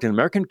have worked, and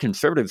American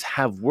conservatives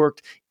have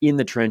worked in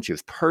the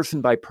trenches, person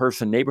by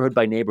person, neighborhood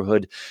by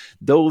neighborhood.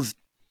 Those,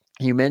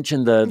 you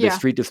mentioned the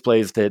street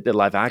displays that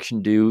Live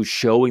Action do,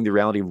 showing the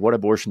reality of what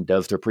abortion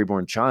does to a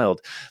preborn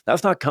child.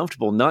 That's not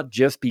comfortable, not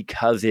just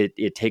because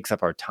it takes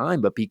up our time,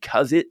 but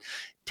because it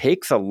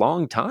takes a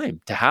long time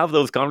to have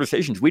those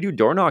conversations. We do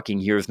door knocking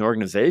here as an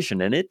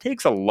organization, and it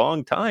takes a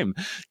long time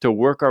to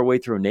work our way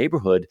through a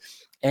neighborhood.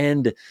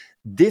 And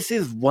this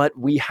is what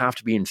we have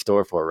to be in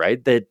store for,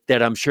 right?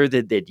 That I'm sure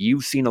that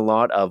you've seen a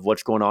lot of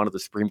what's going on at the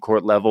Supreme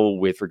Court level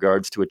with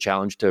regards to a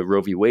challenge to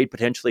Roe v. Wade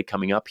potentially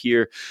coming up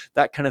here,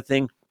 that kind of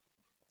thing.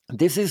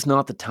 This is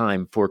not the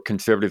time for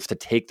conservatives to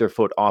take their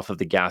foot off of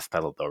the gas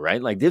pedal, though,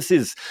 right? Like, this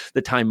is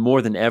the time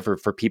more than ever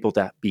for people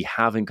to be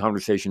having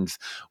conversations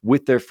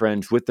with their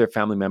friends, with their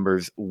family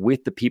members,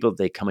 with the people that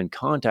they come in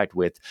contact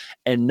with,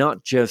 and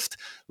not just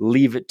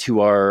leave it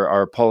to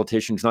our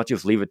politicians, not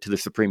just leave it to the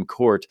Supreme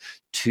Court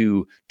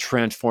to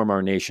transform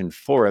our nation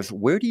for us.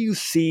 Where do you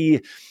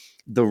see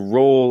the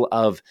role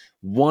of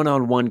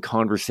one-on-one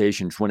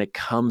conversations when it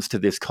comes to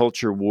this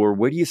culture war?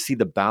 Where do you see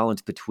the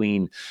balance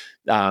between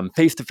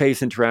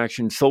face-to-face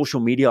interaction, social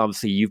media?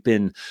 Obviously, you've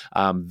been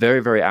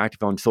very, very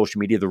active on social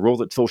media, the role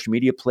that social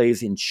media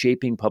plays in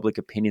shaping public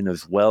opinion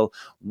as well.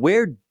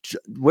 Where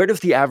does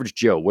the average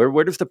Joe,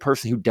 where does the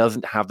person who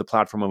doesn't have the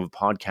platform of a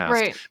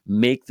podcast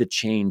make the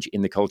change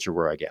in the culture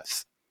war, I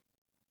guess?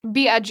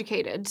 Be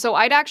educated. So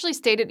I'd actually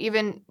state it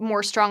even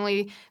more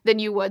strongly than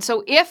you would.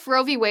 So if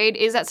Roe v. Wade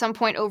is at some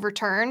point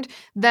overturned,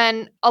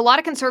 then a lot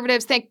of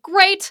conservatives think,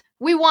 great,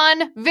 we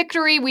won,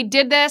 victory, we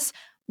did this.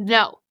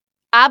 No,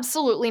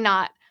 absolutely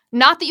not.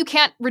 Not that you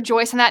can't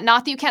rejoice in that,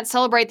 not that you can't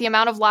celebrate the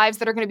amount of lives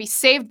that are going to be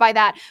saved by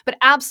that, but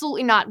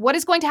absolutely not. What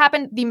is going to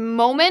happen the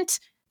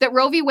moment that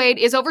Roe v. Wade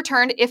is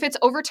overturned, if it's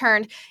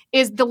overturned,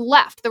 is the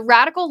left, the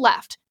radical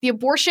left, the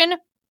abortion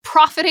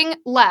profiting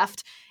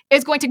left,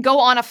 is going to go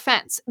on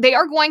offense. They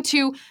are going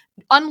to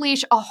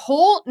unleash a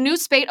whole new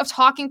spate of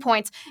talking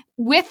points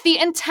with the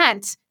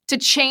intent to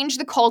change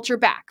the culture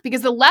back,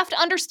 because the left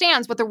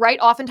understands what the right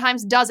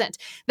oftentimes doesn't,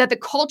 that the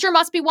culture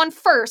must be won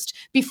first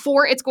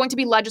before it's going to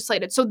be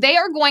legislated. So they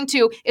are going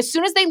to, as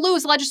soon as they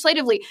lose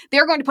legislatively,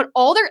 they're going to put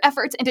all their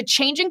efforts into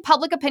changing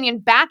public opinion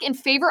back in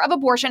favor of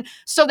abortion,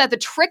 so that the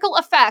trickle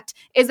effect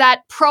is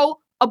that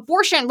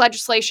pro-abortion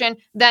legislation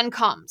then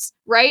comes,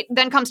 right?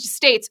 Then comes to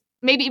states,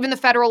 maybe even the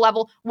federal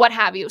level, what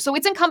have you. So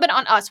it's incumbent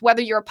on us,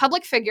 whether you're a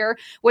public figure,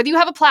 whether you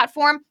have a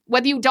platform,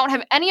 whether you don't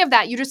have any of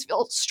that, you just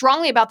feel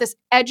strongly about this,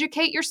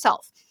 educate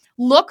yourself.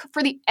 Look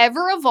for the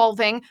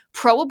ever-evolving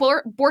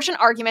pro-abortion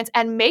arguments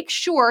and make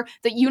sure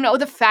that you know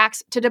the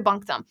facts to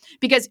debunk them.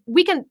 Because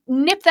we can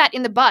nip that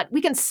in the bud.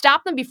 We can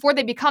stop them before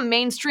they become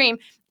mainstream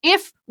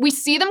if we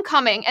see them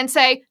coming and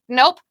say,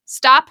 nope,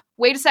 stop,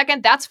 wait a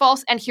second, that's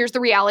false, and here's the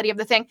reality of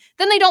the thing.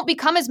 Then they don't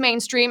become as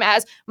mainstream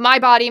as my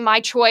body, my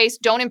choice,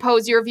 don't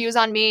impose your views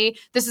on me,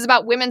 this is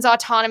about women's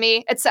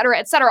autonomy, et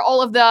cetera,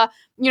 all of the,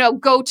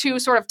 go-to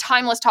sort of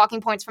timeless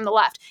talking points from the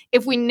left.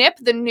 If we nip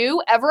the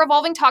new,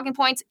 ever-evolving talking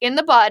points in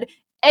the bud,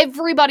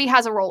 everybody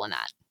has a role in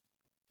that.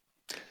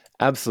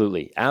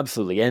 Absolutely.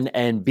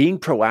 And being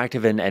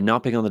proactive and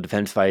not being on the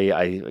defense,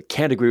 I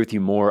can't agree with you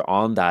more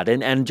on that.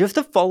 And just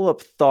a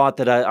follow-up thought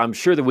that I'm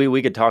sure that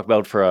we could talk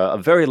about for a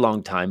very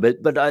long time,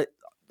 but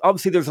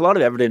obviously there's a lot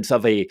of evidence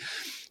of a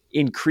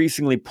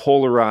increasingly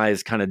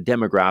polarized kind of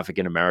demographic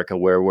in America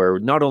where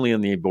not only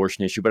on the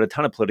abortion issue, but a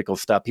ton of political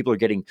stuff, people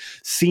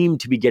seem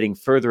to be getting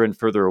further and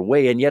further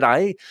away. And yet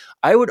I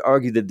would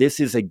argue that this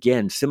is,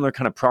 again, similar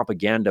kind of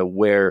propaganda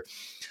where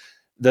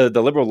the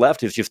liberal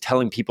left is just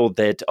telling people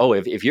that, oh,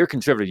 if you're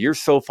conservative, you're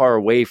so far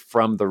away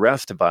from the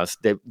rest of us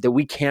that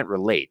we can't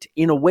relate,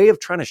 in a way of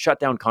trying to shut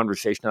down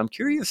conversation. I'm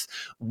curious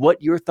what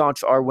your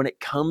thoughts are when it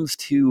comes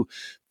to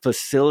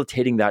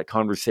facilitating that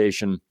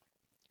conversation.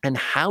 And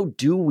how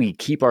do we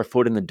keep our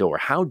foot in the door?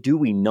 How do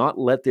we not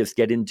let this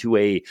get into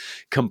a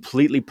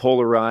completely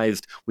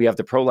polarized, we have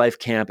the pro-life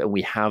camp and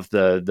we have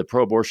the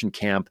pro-abortion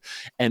camp,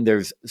 and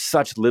there's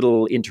such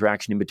little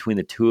interaction in between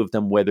the two of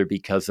them, whether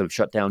because of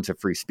shutdowns of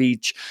free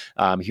speech.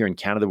 Here in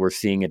Canada, we're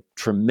seeing a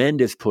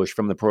tremendous push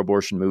from the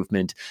pro-abortion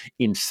movement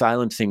in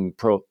silencing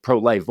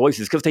pro-life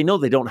voices because they know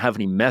they don't have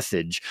any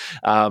message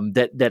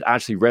that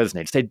actually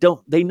resonates.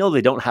 They know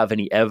they don't have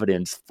any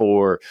evidence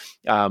for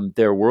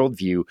their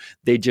worldview.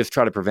 They just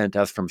try to prevent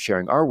us from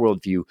sharing our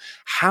worldview.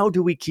 How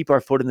do we keep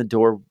our foot in the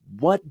door?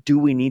 What do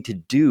we need to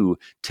do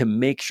to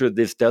make sure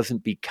this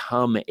doesn't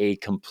become a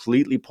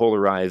completely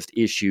polarized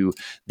issue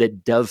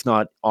that does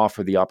not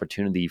offer the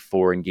opportunity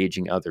for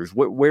engaging others?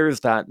 Where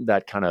is that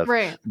kind of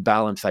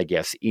balance, I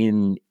guess,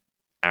 in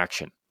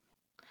action?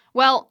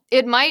 Well,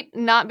 it might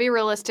not be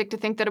realistic to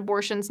think that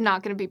abortion's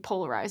not going to be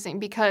polarizing,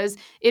 because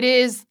it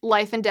is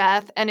life and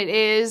death, and it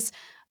is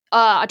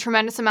a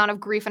tremendous amount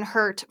of grief and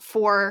hurt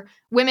for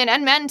women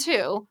and men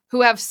too,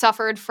 who have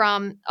suffered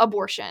from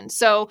abortion.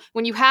 So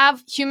when you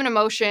have human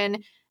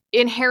emotion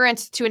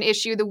inherent to an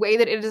issue, the way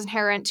that it is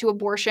inherent to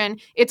abortion,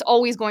 it's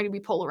always going to be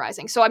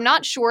polarizing. So I'm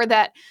not sure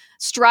that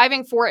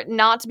striving for it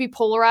not to be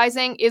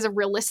polarizing is a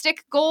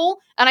realistic goal.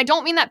 And I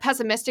don't mean that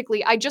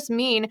pessimistically. I just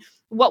mean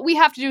what we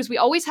have to do is we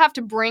always have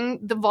to bring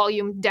the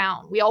volume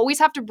down. We always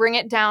have to bring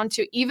it down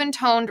to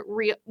even-toned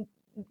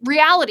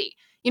reality.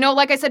 You know,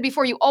 like I said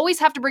before, you always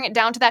have to bring it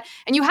down to that.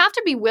 And you have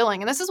to be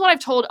willing. And this is what I've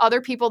told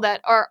other people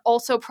that are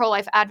also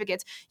pro-life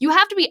advocates. You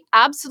have to be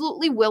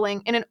absolutely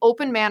willing in an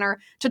open manner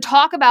to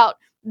talk about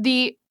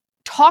the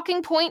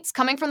talking points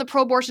coming from the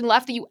pro-abortion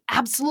left that you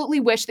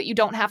absolutely wish that you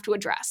don't have to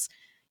address.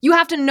 You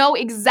have to know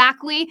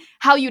exactly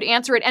how you'd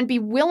answer it and be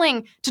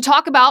willing to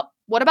talk about,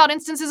 what about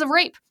instances of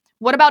rape?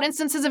 What about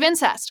instances of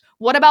incest?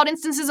 What about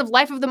instances of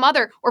life of the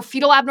mother or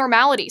fetal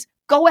abnormalities?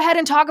 Go ahead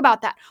and talk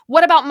about that.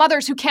 What about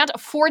mothers who can't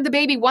afford the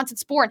baby once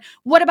it's born?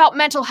 What about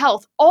mental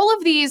health? All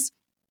of these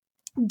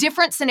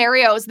different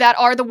scenarios that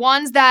are the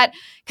ones that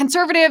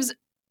conservatives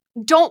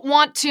don't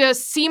want to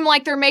seem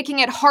like they're making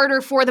it harder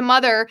for the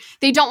mother.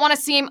 They don't want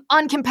to seem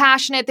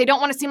uncompassionate. They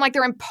don't want to seem like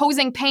they're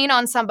imposing pain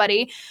on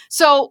somebody.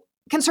 So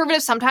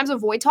conservatives sometimes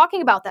avoid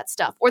talking about that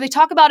stuff, or they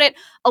talk about it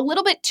a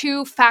little bit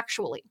too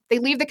factually. They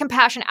leave the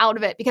compassion out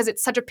of it because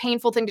it's such a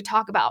painful thing to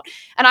talk about.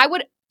 And I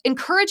would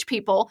encourage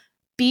people,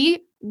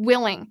 be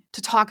willing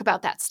to talk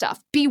about that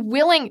stuff. Be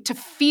willing to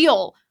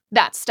feel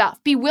that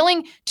stuff. Be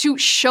willing to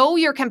show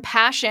your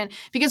compassion,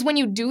 because when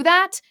you do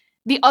that,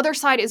 the other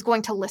side is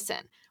going to listen.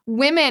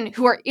 Women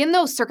who are in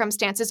those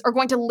circumstances are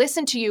going to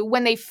listen to you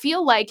when they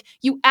feel like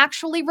you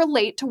actually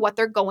relate to what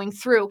they're going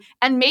through.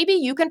 And maybe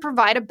you can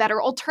provide a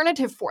better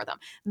alternative for them.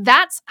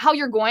 That's how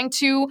you're going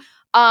to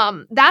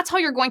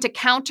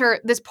counter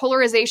this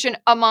polarization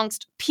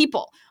amongst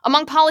people.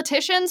 Among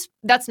politicians,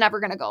 that's never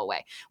going to go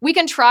away. We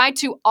can try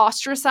to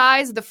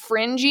ostracize the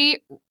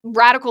fringy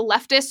radical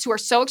leftists who are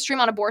so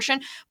extreme on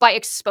abortion by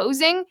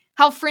exposing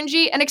how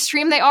fringy and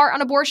extreme they are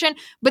on abortion,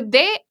 but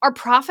they are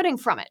profiting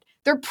from it.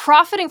 They're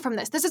profiting from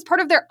this. This is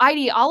part of their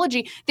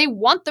ideology. They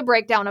want the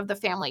breakdown of the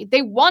family.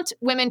 They want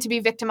women to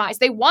be victimized.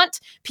 They want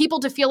people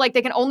to feel like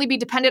they can only be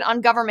dependent on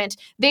government.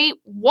 They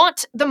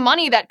want the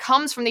money that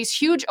comes from these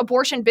huge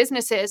abortion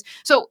businesses.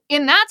 So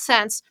in that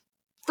sense,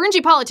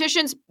 fringy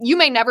politicians, you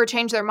may never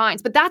change their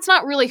minds, but that's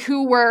not really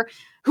who we're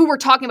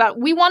talking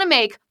about. We want to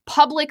make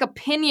public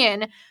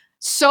opinion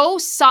so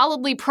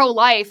solidly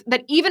pro-life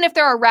that even if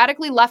there are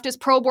radically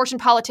leftist pro-abortion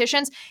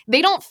politicians, they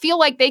don't feel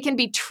like they can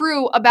be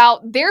true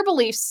about their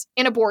beliefs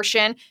in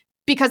abortion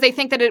because they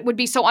think that it would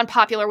be so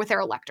unpopular with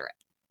their electorate.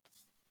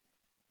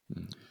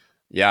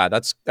 Yeah,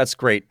 that's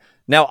great.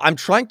 Now, I'm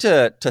trying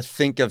to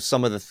think of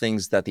some of the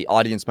things that the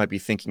audience might be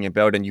thinking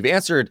about, and you've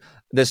answered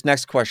this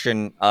next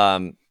question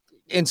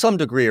in some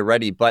degree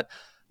already, but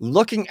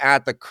looking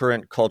at the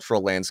current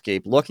cultural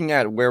landscape, looking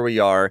at where we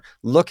are,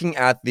 looking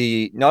at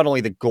not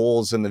only the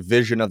goals and the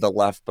vision of the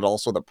left, but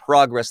also the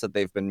progress that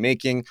they've been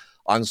making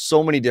on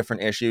so many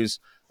different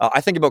issues.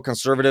 I think about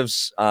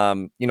conservatives.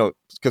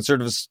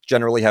 Conservatives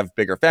generally have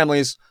bigger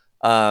families.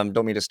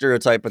 Don't mean to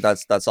stereotype, but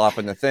that's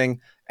often the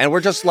thing. And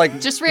we're just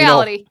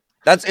reality.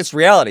 It's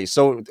reality.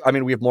 So, I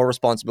mean, we have more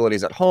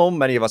responsibilities at home.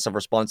 Many of us have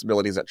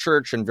responsibilities at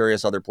church and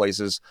various other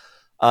places.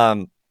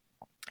 And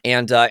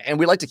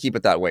we like to keep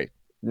it that way.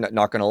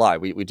 Not going to lie,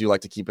 we do like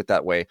to keep it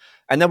that way.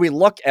 And then we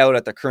look out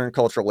at the current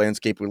cultural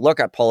landscape. We look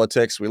at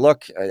politics. We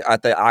look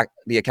at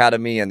the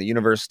academy and the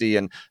university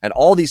and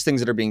all these things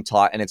that are being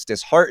taught, and it's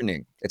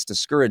disheartening. It's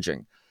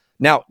discouraging.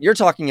 Now, you're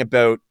talking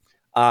about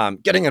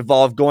getting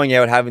involved, going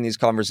out, having these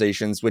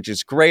conversations, which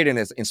is great and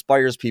it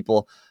inspires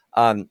people.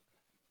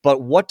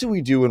 But what do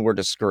we do when we're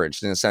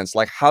discouraged, in a sense?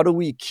 Like, how do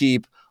we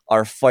keep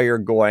our fire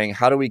going?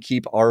 How do we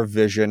keep our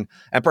vision?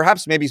 And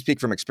perhaps maybe speak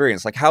from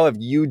experience. Like, how have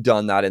you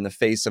done that in the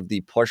face of the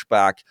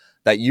pushback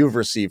that you've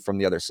received from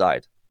the other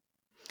side?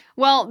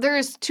 Well,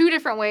 there's two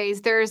different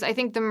ways. There's, I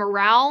think, the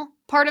morale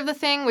part of the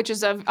thing, which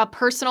is a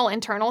personal,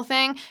 internal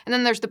thing. And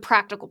then there's the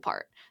practical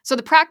part. So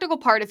the practical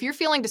part, if you're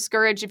feeling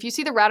discouraged, if you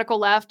see the radical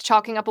left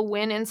chalking up a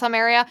win in some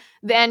area,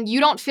 then you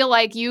don't feel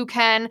like you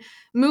can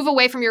move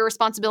away from your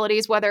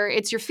responsibilities, whether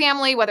it's your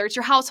family, whether it's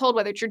your household,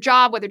 whether it's your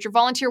job, whether it's your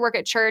volunteer work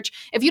at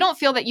church. If you don't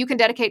feel that you can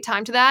dedicate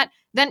time to that,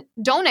 then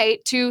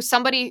donate to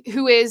somebody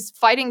who is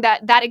fighting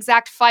that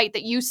exact fight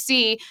that you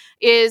see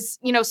is,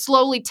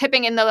 slowly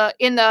tipping in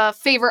the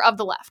favor of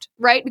the left,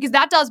 right? Because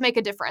that does make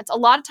a difference. A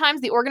lot of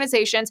times the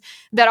organizations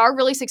that are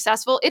really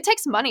successful, it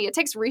takes money, it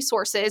takes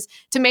resources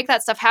to make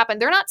that stuff happen.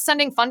 They're not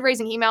sending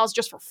fundraising emails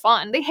just for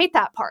fun. They hate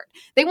that part.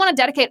 They want to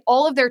dedicate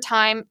all of their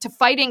time to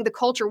fighting the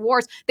culture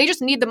wars. They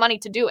just need the money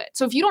to do it.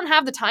 So if you don't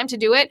have the time to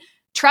do it,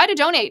 try to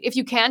donate if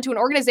you can to an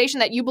organization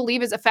that you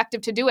believe is effective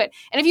to do it.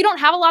 And if you don't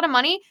have a lot of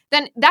money,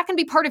 then that can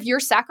be part of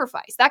your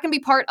sacrifice. That can be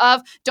part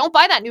of, don't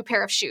buy that new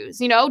pair of shoes,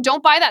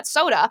 don't buy that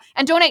soda,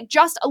 and donate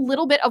just a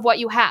little bit of what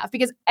you have,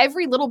 because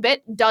every little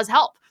bit does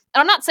help. And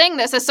I'm not saying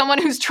this as someone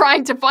who's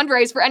trying to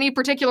fundraise for any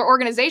particular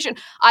organization.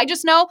 I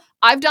just know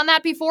I've done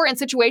that before in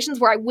situations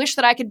where I wish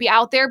that I could be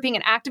out there being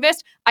an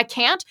activist. I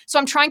can't. So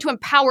I'm trying to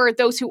empower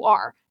those who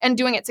are and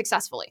doing it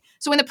successfully.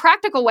 So in the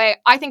practical way,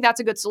 I think that's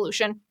a good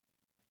solution.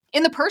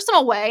 In the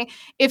personal way,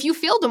 if you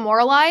feel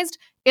demoralized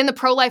in the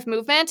pro-life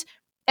movement,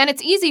 and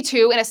it's easy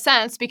to, in a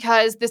sense,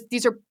 because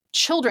these are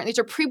children, these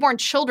are preborn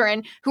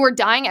children who are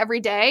dying every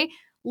day,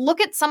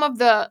 look at some of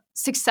the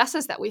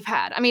successes that we've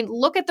had. I mean,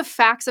 look at the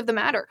facts of the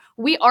matter.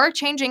 We are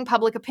changing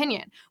public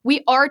opinion.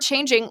 We are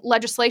changing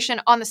legislation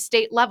on the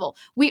state level.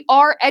 We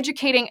are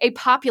educating a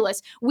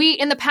populace. We,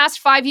 in the past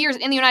 5 years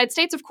in the United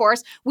States, of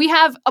course, we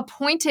have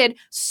appointed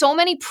so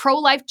many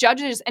pro-life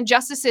judges and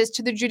justices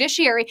to the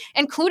judiciary,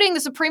 including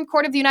the Supreme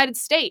Court of the United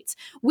States.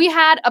 We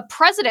had a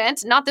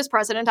president, not this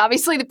president,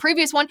 obviously, the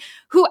previous one,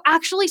 who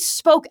actually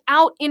spoke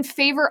out in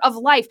favor of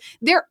life.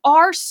 There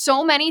are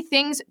so many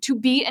things to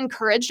be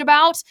encouraged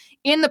about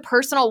in the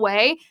personal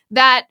way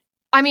that,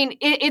 I mean,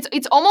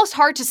 it's almost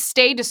hard to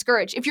stay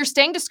discouraged. If you're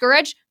staying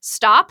discouraged,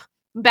 stop,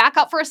 back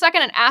up for a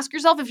second and ask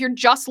yourself if you're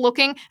just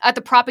looking at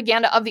the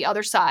propaganda of the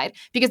other side,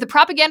 because the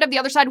propaganda of the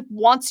other side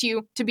wants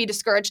you to be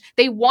discouraged.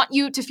 They want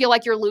you to feel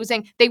like you're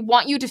losing. They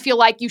want you to feel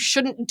like you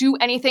shouldn't do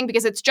anything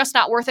because it's just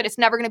not worth it. It's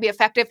never going to be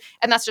effective.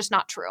 And that's just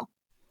not true.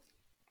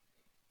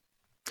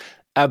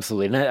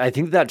 Absolutely. And I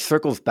think that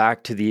circles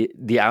back to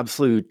the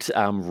absolute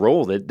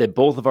role that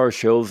both of our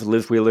shows,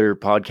 Liz Wheeler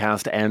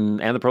podcast and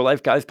the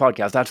Pro-Life Guys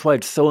podcast, that's why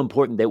it's so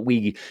important that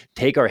we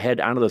take our head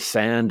out of the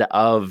sand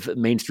of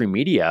mainstream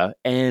media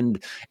and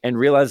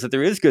realize that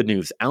there is good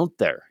news out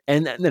there.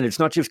 And then it's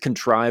not just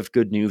contrived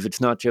good news.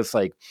 It's not just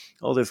like,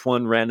 oh, this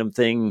one random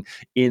thing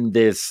in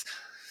this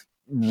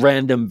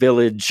random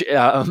village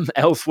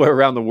elsewhere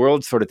around the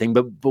world sort of thing.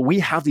 But we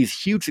have these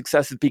huge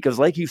successes because,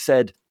 like you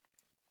said,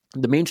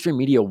 the mainstream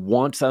media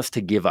wants us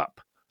to give up.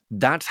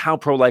 That's how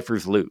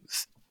pro-lifers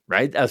lose,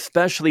 right?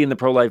 Especially in the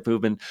pro-life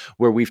movement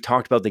where we've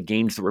talked about the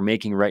gains that we're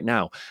making right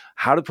now.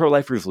 How do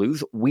pro-lifers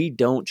lose? We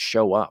don't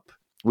show up.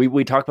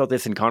 We talk about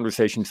this in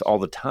conversations all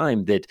the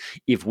time, that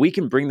if we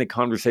can bring the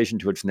conversation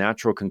to its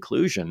natural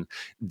conclusion,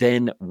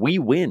 then we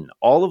win.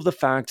 All of the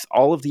facts,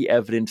 all of the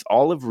evidence,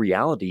 all of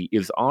reality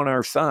is on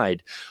our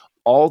side.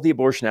 All the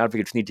abortion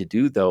advocates need to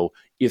do, though,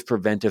 is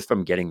prevent us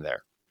from getting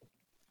there.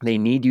 They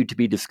need you to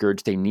be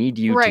discouraged. They need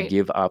you to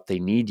give up. They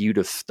need you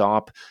to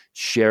stop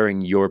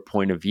sharing your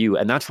point of view.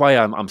 And that's why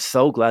I'm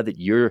so glad that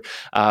you're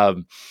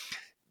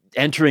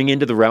entering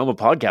into the realm of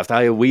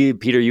podcast.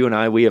 Peter, you and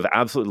I, we have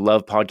absolutely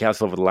loved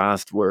podcasts over the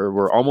last,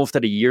 we're almost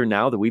at a year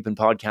now that we've been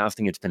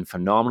podcasting. It's been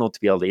phenomenal to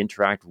be able to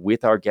interact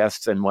with our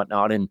guests and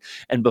whatnot.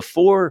 And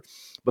before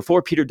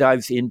Peter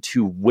dives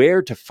into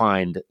where to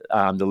find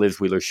the Liz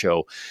Wheeler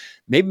Show,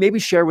 maybe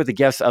share with the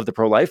guests of the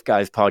Pro-Life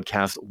Guys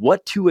podcast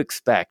what to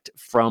expect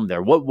from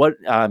there. What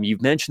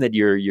you've mentioned that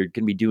you're going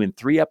to be doing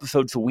 3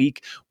 episodes a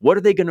week. What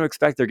are they going to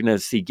expect? They're going to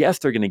see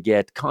guests. They're going to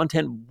get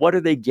content. What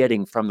are they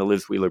getting from the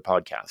Liz Wheeler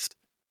podcast?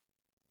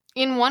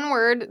 In one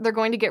word, they're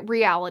going to get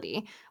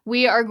reality.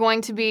 We are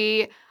going to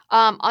be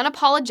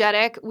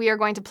unapologetic. We are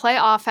going to play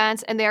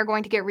offense, and they are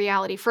going to get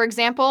reality. For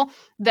example,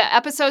 the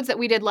episodes that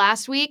we did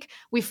last week,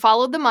 we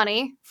followed the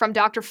money from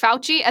Dr.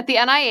 Fauci at the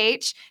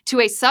NIH to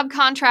a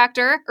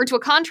subcontractor, or to a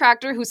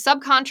contractor who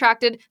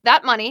subcontracted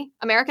that money,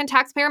 American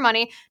taxpayer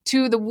money,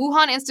 to the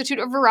Wuhan Institute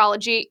of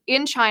Virology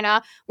in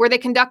China, where they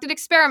conducted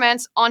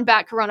experiments on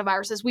bat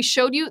coronaviruses. We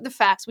showed you the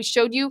facts. We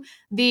showed you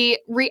the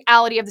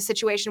reality of the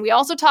situation. We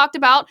also talked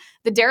about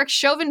the Derek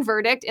Chauvin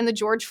verdict in the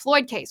George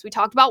Floyd case. We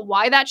talked about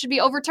why that should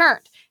be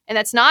overturned. And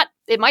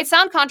it might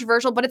sound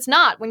controversial, but it's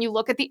not when you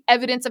look at the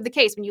evidence of the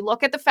case, when you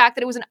look at the fact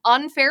that it was an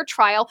unfair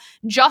trial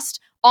just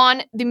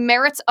on the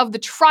merits of the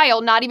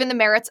trial, not even the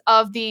merits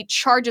of the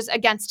charges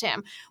against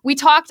him. We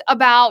talked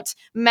about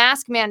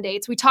mask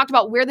mandates. We talked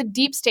about where the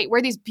deep state,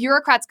 where these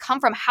bureaucrats come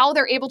from, how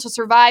they're able to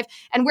survive,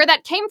 and where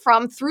that came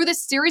from through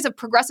this series of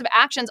progressive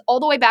actions all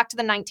the way back to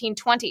the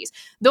 1920s.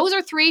 Those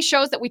are three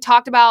shows that we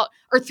talked about,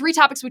 or three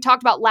topics we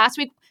talked about last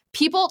week.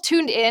 People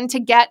tuned in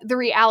to get the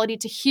reality,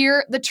 to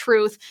hear the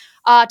truth,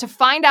 to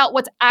find out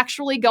what's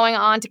actually going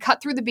on, to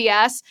cut through the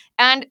BS.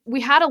 And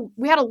we had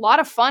a lot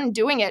of fun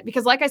doing it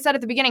because, like I said at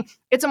the beginning,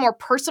 it's a more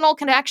personal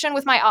connection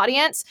with my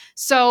audience.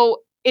 So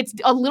it's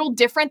a little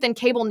different than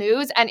cable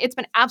news, and it's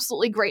been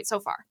absolutely great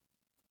so far.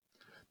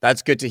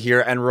 That's good to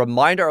hear. And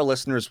remind our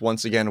listeners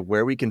once again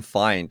where we can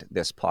find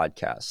this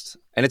podcast.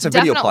 And it's a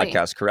video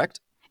podcast,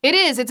 correct? It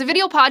is. It's a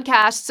video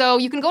podcast. So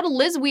you can go to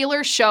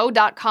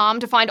LizWheelerShow.com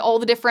to find all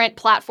the different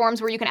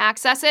platforms where you can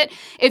access it.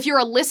 If you're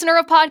a listener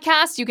of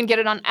podcasts, you can get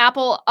it on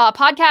Apple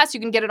Podcasts. You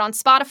can get it on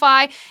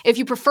Spotify. If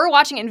you prefer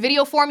watching it in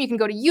video form, you can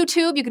go to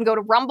YouTube. You can go to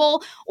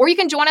Rumble, or you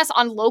can join us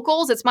on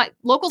Locals.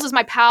 Locals is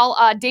my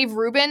pal Dave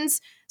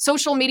Rubin's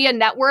social media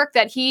network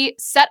that he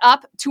set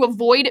up to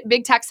avoid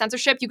big tech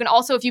censorship. You can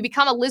also, if you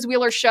become a Liz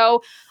Wheeler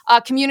Show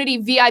community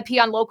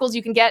VIP on Locals,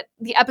 you can get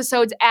the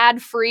episodes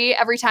ad-free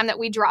every time that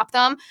we drop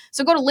them.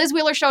 So go to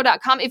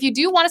LizWheelerShow.com. If you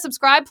do want to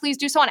subscribe, please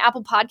do so on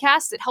Apple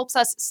Podcasts. It helps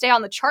us stay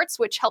on the charts,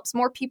 which helps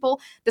more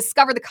people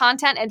discover the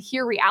content and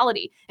hear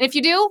reality. And if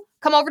you do,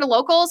 come over to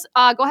Locals.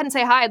 Go ahead and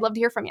say hi. I'd love to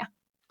hear from you.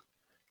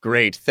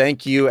 Great.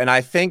 Thank you. And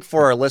I think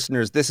for our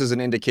listeners, this is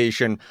an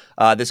indication,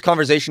 this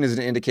conversation is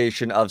an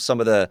indication of some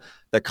of the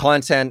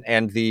content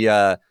and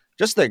the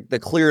just the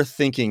clear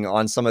thinking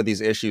on some of these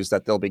issues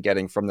that they'll be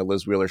getting from the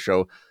Liz Wheeler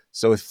Show.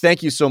 So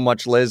thank you so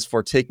much, Liz,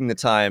 for taking the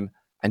time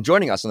and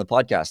joining us on the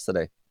podcast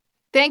today.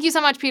 Thank you so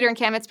much, Peter and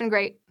Cam. It's been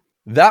great.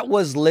 That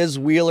was Liz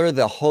Wheeler,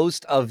 the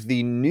host of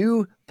the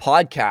new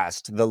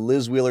podcast, The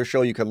Liz Wheeler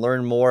Show. You can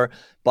learn more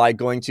by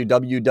going to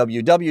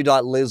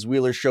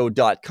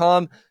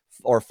www.lizwheelershow.com.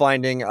 or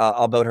finding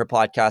about her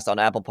podcast on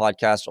Apple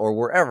Podcasts or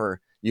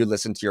wherever you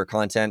listen to your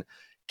content.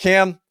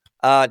 Cam,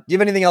 do you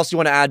have anything else you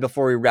want to add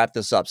before we wrap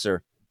this up,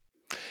 sir?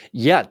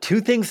 Yeah, two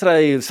things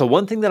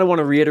one thing that I want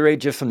to reiterate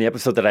just from the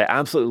episode that I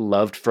absolutely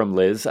loved from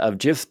Liz, of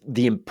just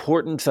the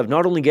importance of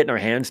not only getting our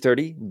hands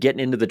dirty, getting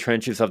into the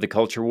trenches of the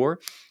culture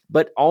war,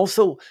 but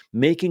also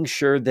making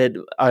sure that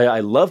I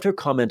loved her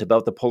comment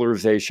about the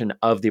polarization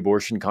of the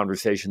abortion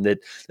conversation, that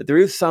there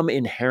is some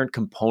inherent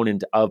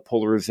component of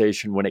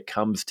polarization when it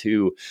comes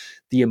to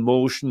the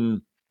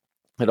emotion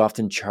that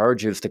often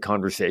charges the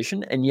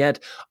conversation. And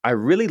yet I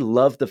really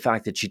love the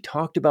fact that she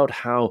talked about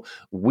how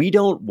we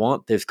don't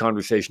want this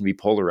conversation to be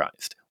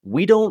polarized.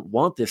 We don't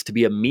want this to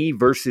be a me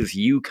versus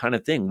you kind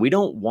of thing. We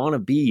don't want to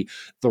be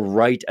the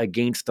right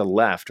against the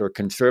left or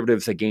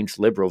conservatives against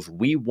liberals.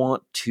 We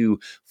want to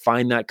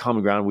find that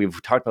common ground.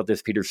 We've talked about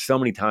this, Peter, so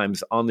many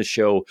times on the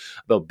show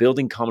about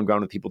building common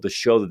ground with people to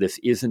show that this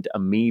isn't a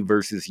me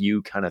versus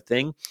you kind of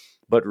thing,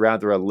 but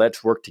rather a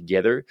let's work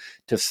together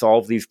to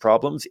solve these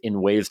problems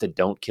in ways that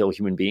don't kill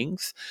human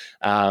beings.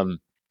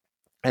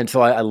 And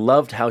so I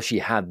loved how she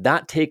had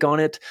that take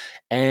on it.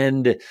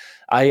 And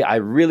I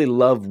really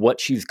love what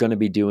she's going to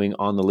be doing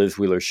on the Liz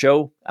Wheeler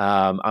Show.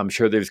 I'm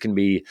sure there's going to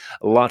be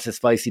lots of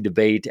spicy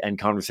debate and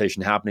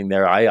conversation happening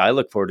there. I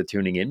look forward to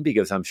tuning in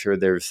because I'm sure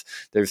there's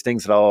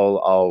things that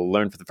I'll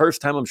learn for the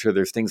first time. I'm sure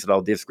there's things that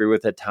I'll disagree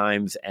with at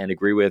times and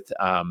agree with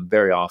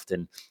very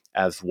often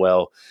as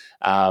well.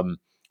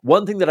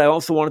 One thing that I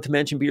also wanted to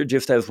mention, Peter,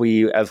 just as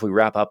we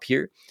wrap up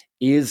here,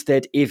 is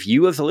that if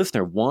you as a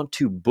listener want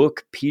to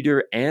book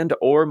Peter and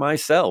or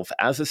myself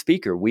as a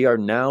speaker, we are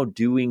now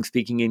doing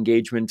speaking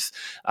engagements.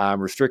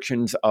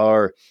 Restrictions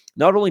are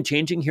not only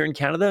changing here in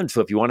Canada, and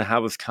so if you want to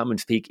have us come and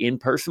speak in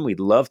person,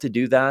 we'd love to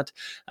do that.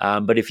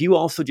 But if you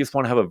also just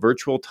want to have a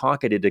virtual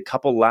talk, I did a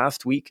couple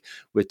last week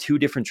with two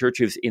different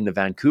churches in the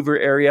Vancouver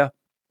area.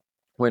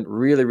 Went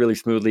really, really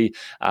smoothly.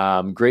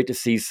 Great to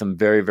see some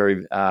very,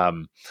 very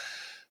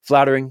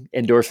flattering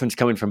endorsements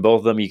coming from both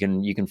of them.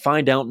 You can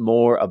find out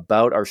more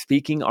about our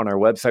speaking on our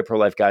website,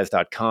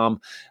 prolifeguys.com,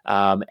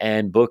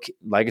 and book,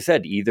 like I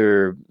said,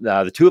 either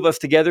the two of us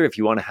together, if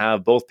you want to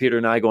have both Peter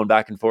and I going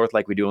back and forth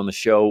like we do on the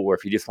show, or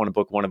if you just want to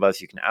book one of us,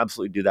 you can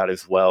absolutely do that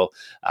as well.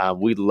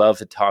 We'd love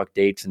to talk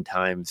dates and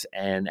times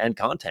and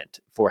content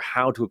for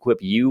how to equip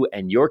you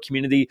and your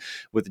community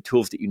with the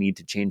tools that you need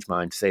to change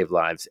minds, save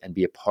lives, and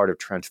be a part of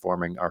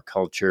transforming our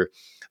culture.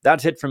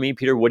 That's it for me,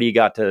 Peter. What do you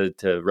got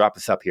to wrap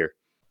us up here?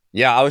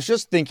 Yeah, I was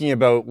just thinking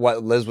about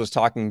what Liz was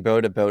talking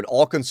about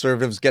all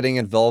conservatives getting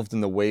involved in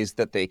the ways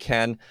that they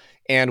can.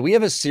 And we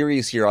have a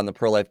series here on the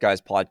Pro-Life Guys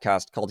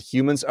podcast called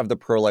Humans of the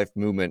Pro-Life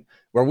Movement,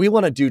 where we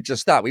want to do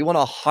just that. We want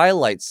to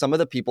highlight some of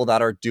the people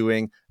that are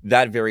doing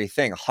that very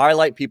thing.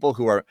 Highlight people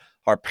who are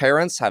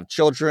parents, have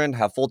children,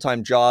 have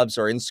full-time jobs,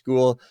 or in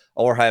school,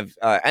 or have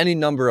any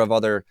number of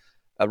other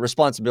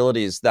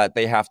responsibilities that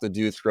they have to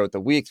do throughout the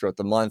week, throughout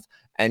the month.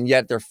 And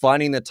yet they're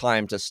finding the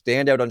time to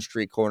stand out on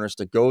street corners,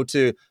 to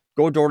go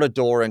go door to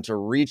door and to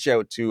reach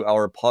out to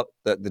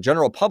the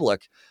general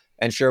public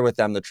and share with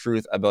them the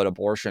truth about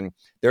abortion.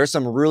 There are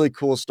some really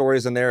cool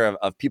stories in there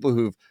of people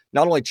who've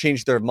not only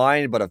changed their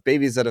mind, but of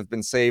babies that have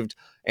been saved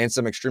and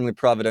some extremely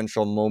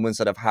providential moments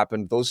that have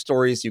happened. Those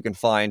stories you can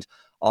find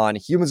on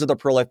Humans of the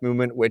Pro-Life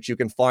Movement, which you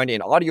can find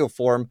in audio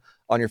form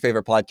on your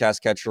favorite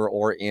podcast catcher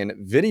or in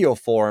video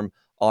form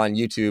on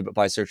YouTube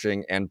by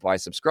searching and by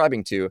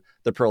subscribing to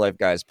the Pro-Life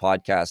Guys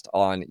podcast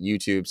on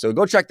YouTube. So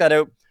go check that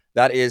out.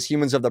 That is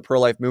Humans of the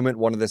Pro-Life Movement,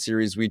 one of the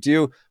series we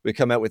do. We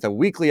come out with a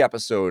weekly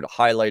episode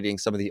highlighting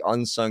some of the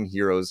unsung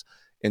heroes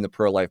in the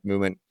pro-life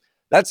movement.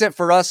 That's it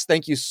for us.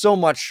 Thank you so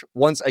much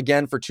once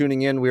again for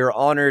tuning in. We are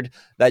honored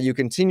that you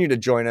continue to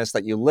join us,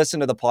 that you listen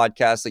to the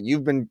podcast, that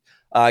you've been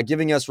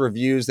giving us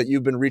reviews, that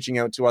you've been reaching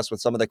out to us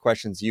with some of the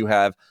questions you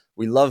have.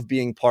 We love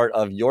being part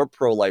of your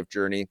pro-life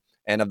journey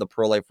and of the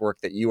pro-life work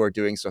that you are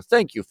doing. So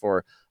thank you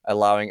for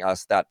allowing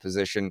us that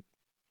position.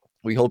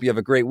 We hope you have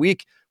a great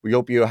week. We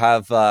hope you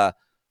have a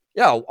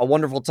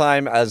wonderful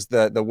time as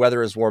the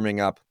weather is warming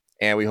up.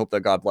 And we hope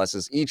that God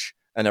blesses each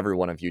and every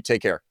one of you.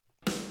 Take care.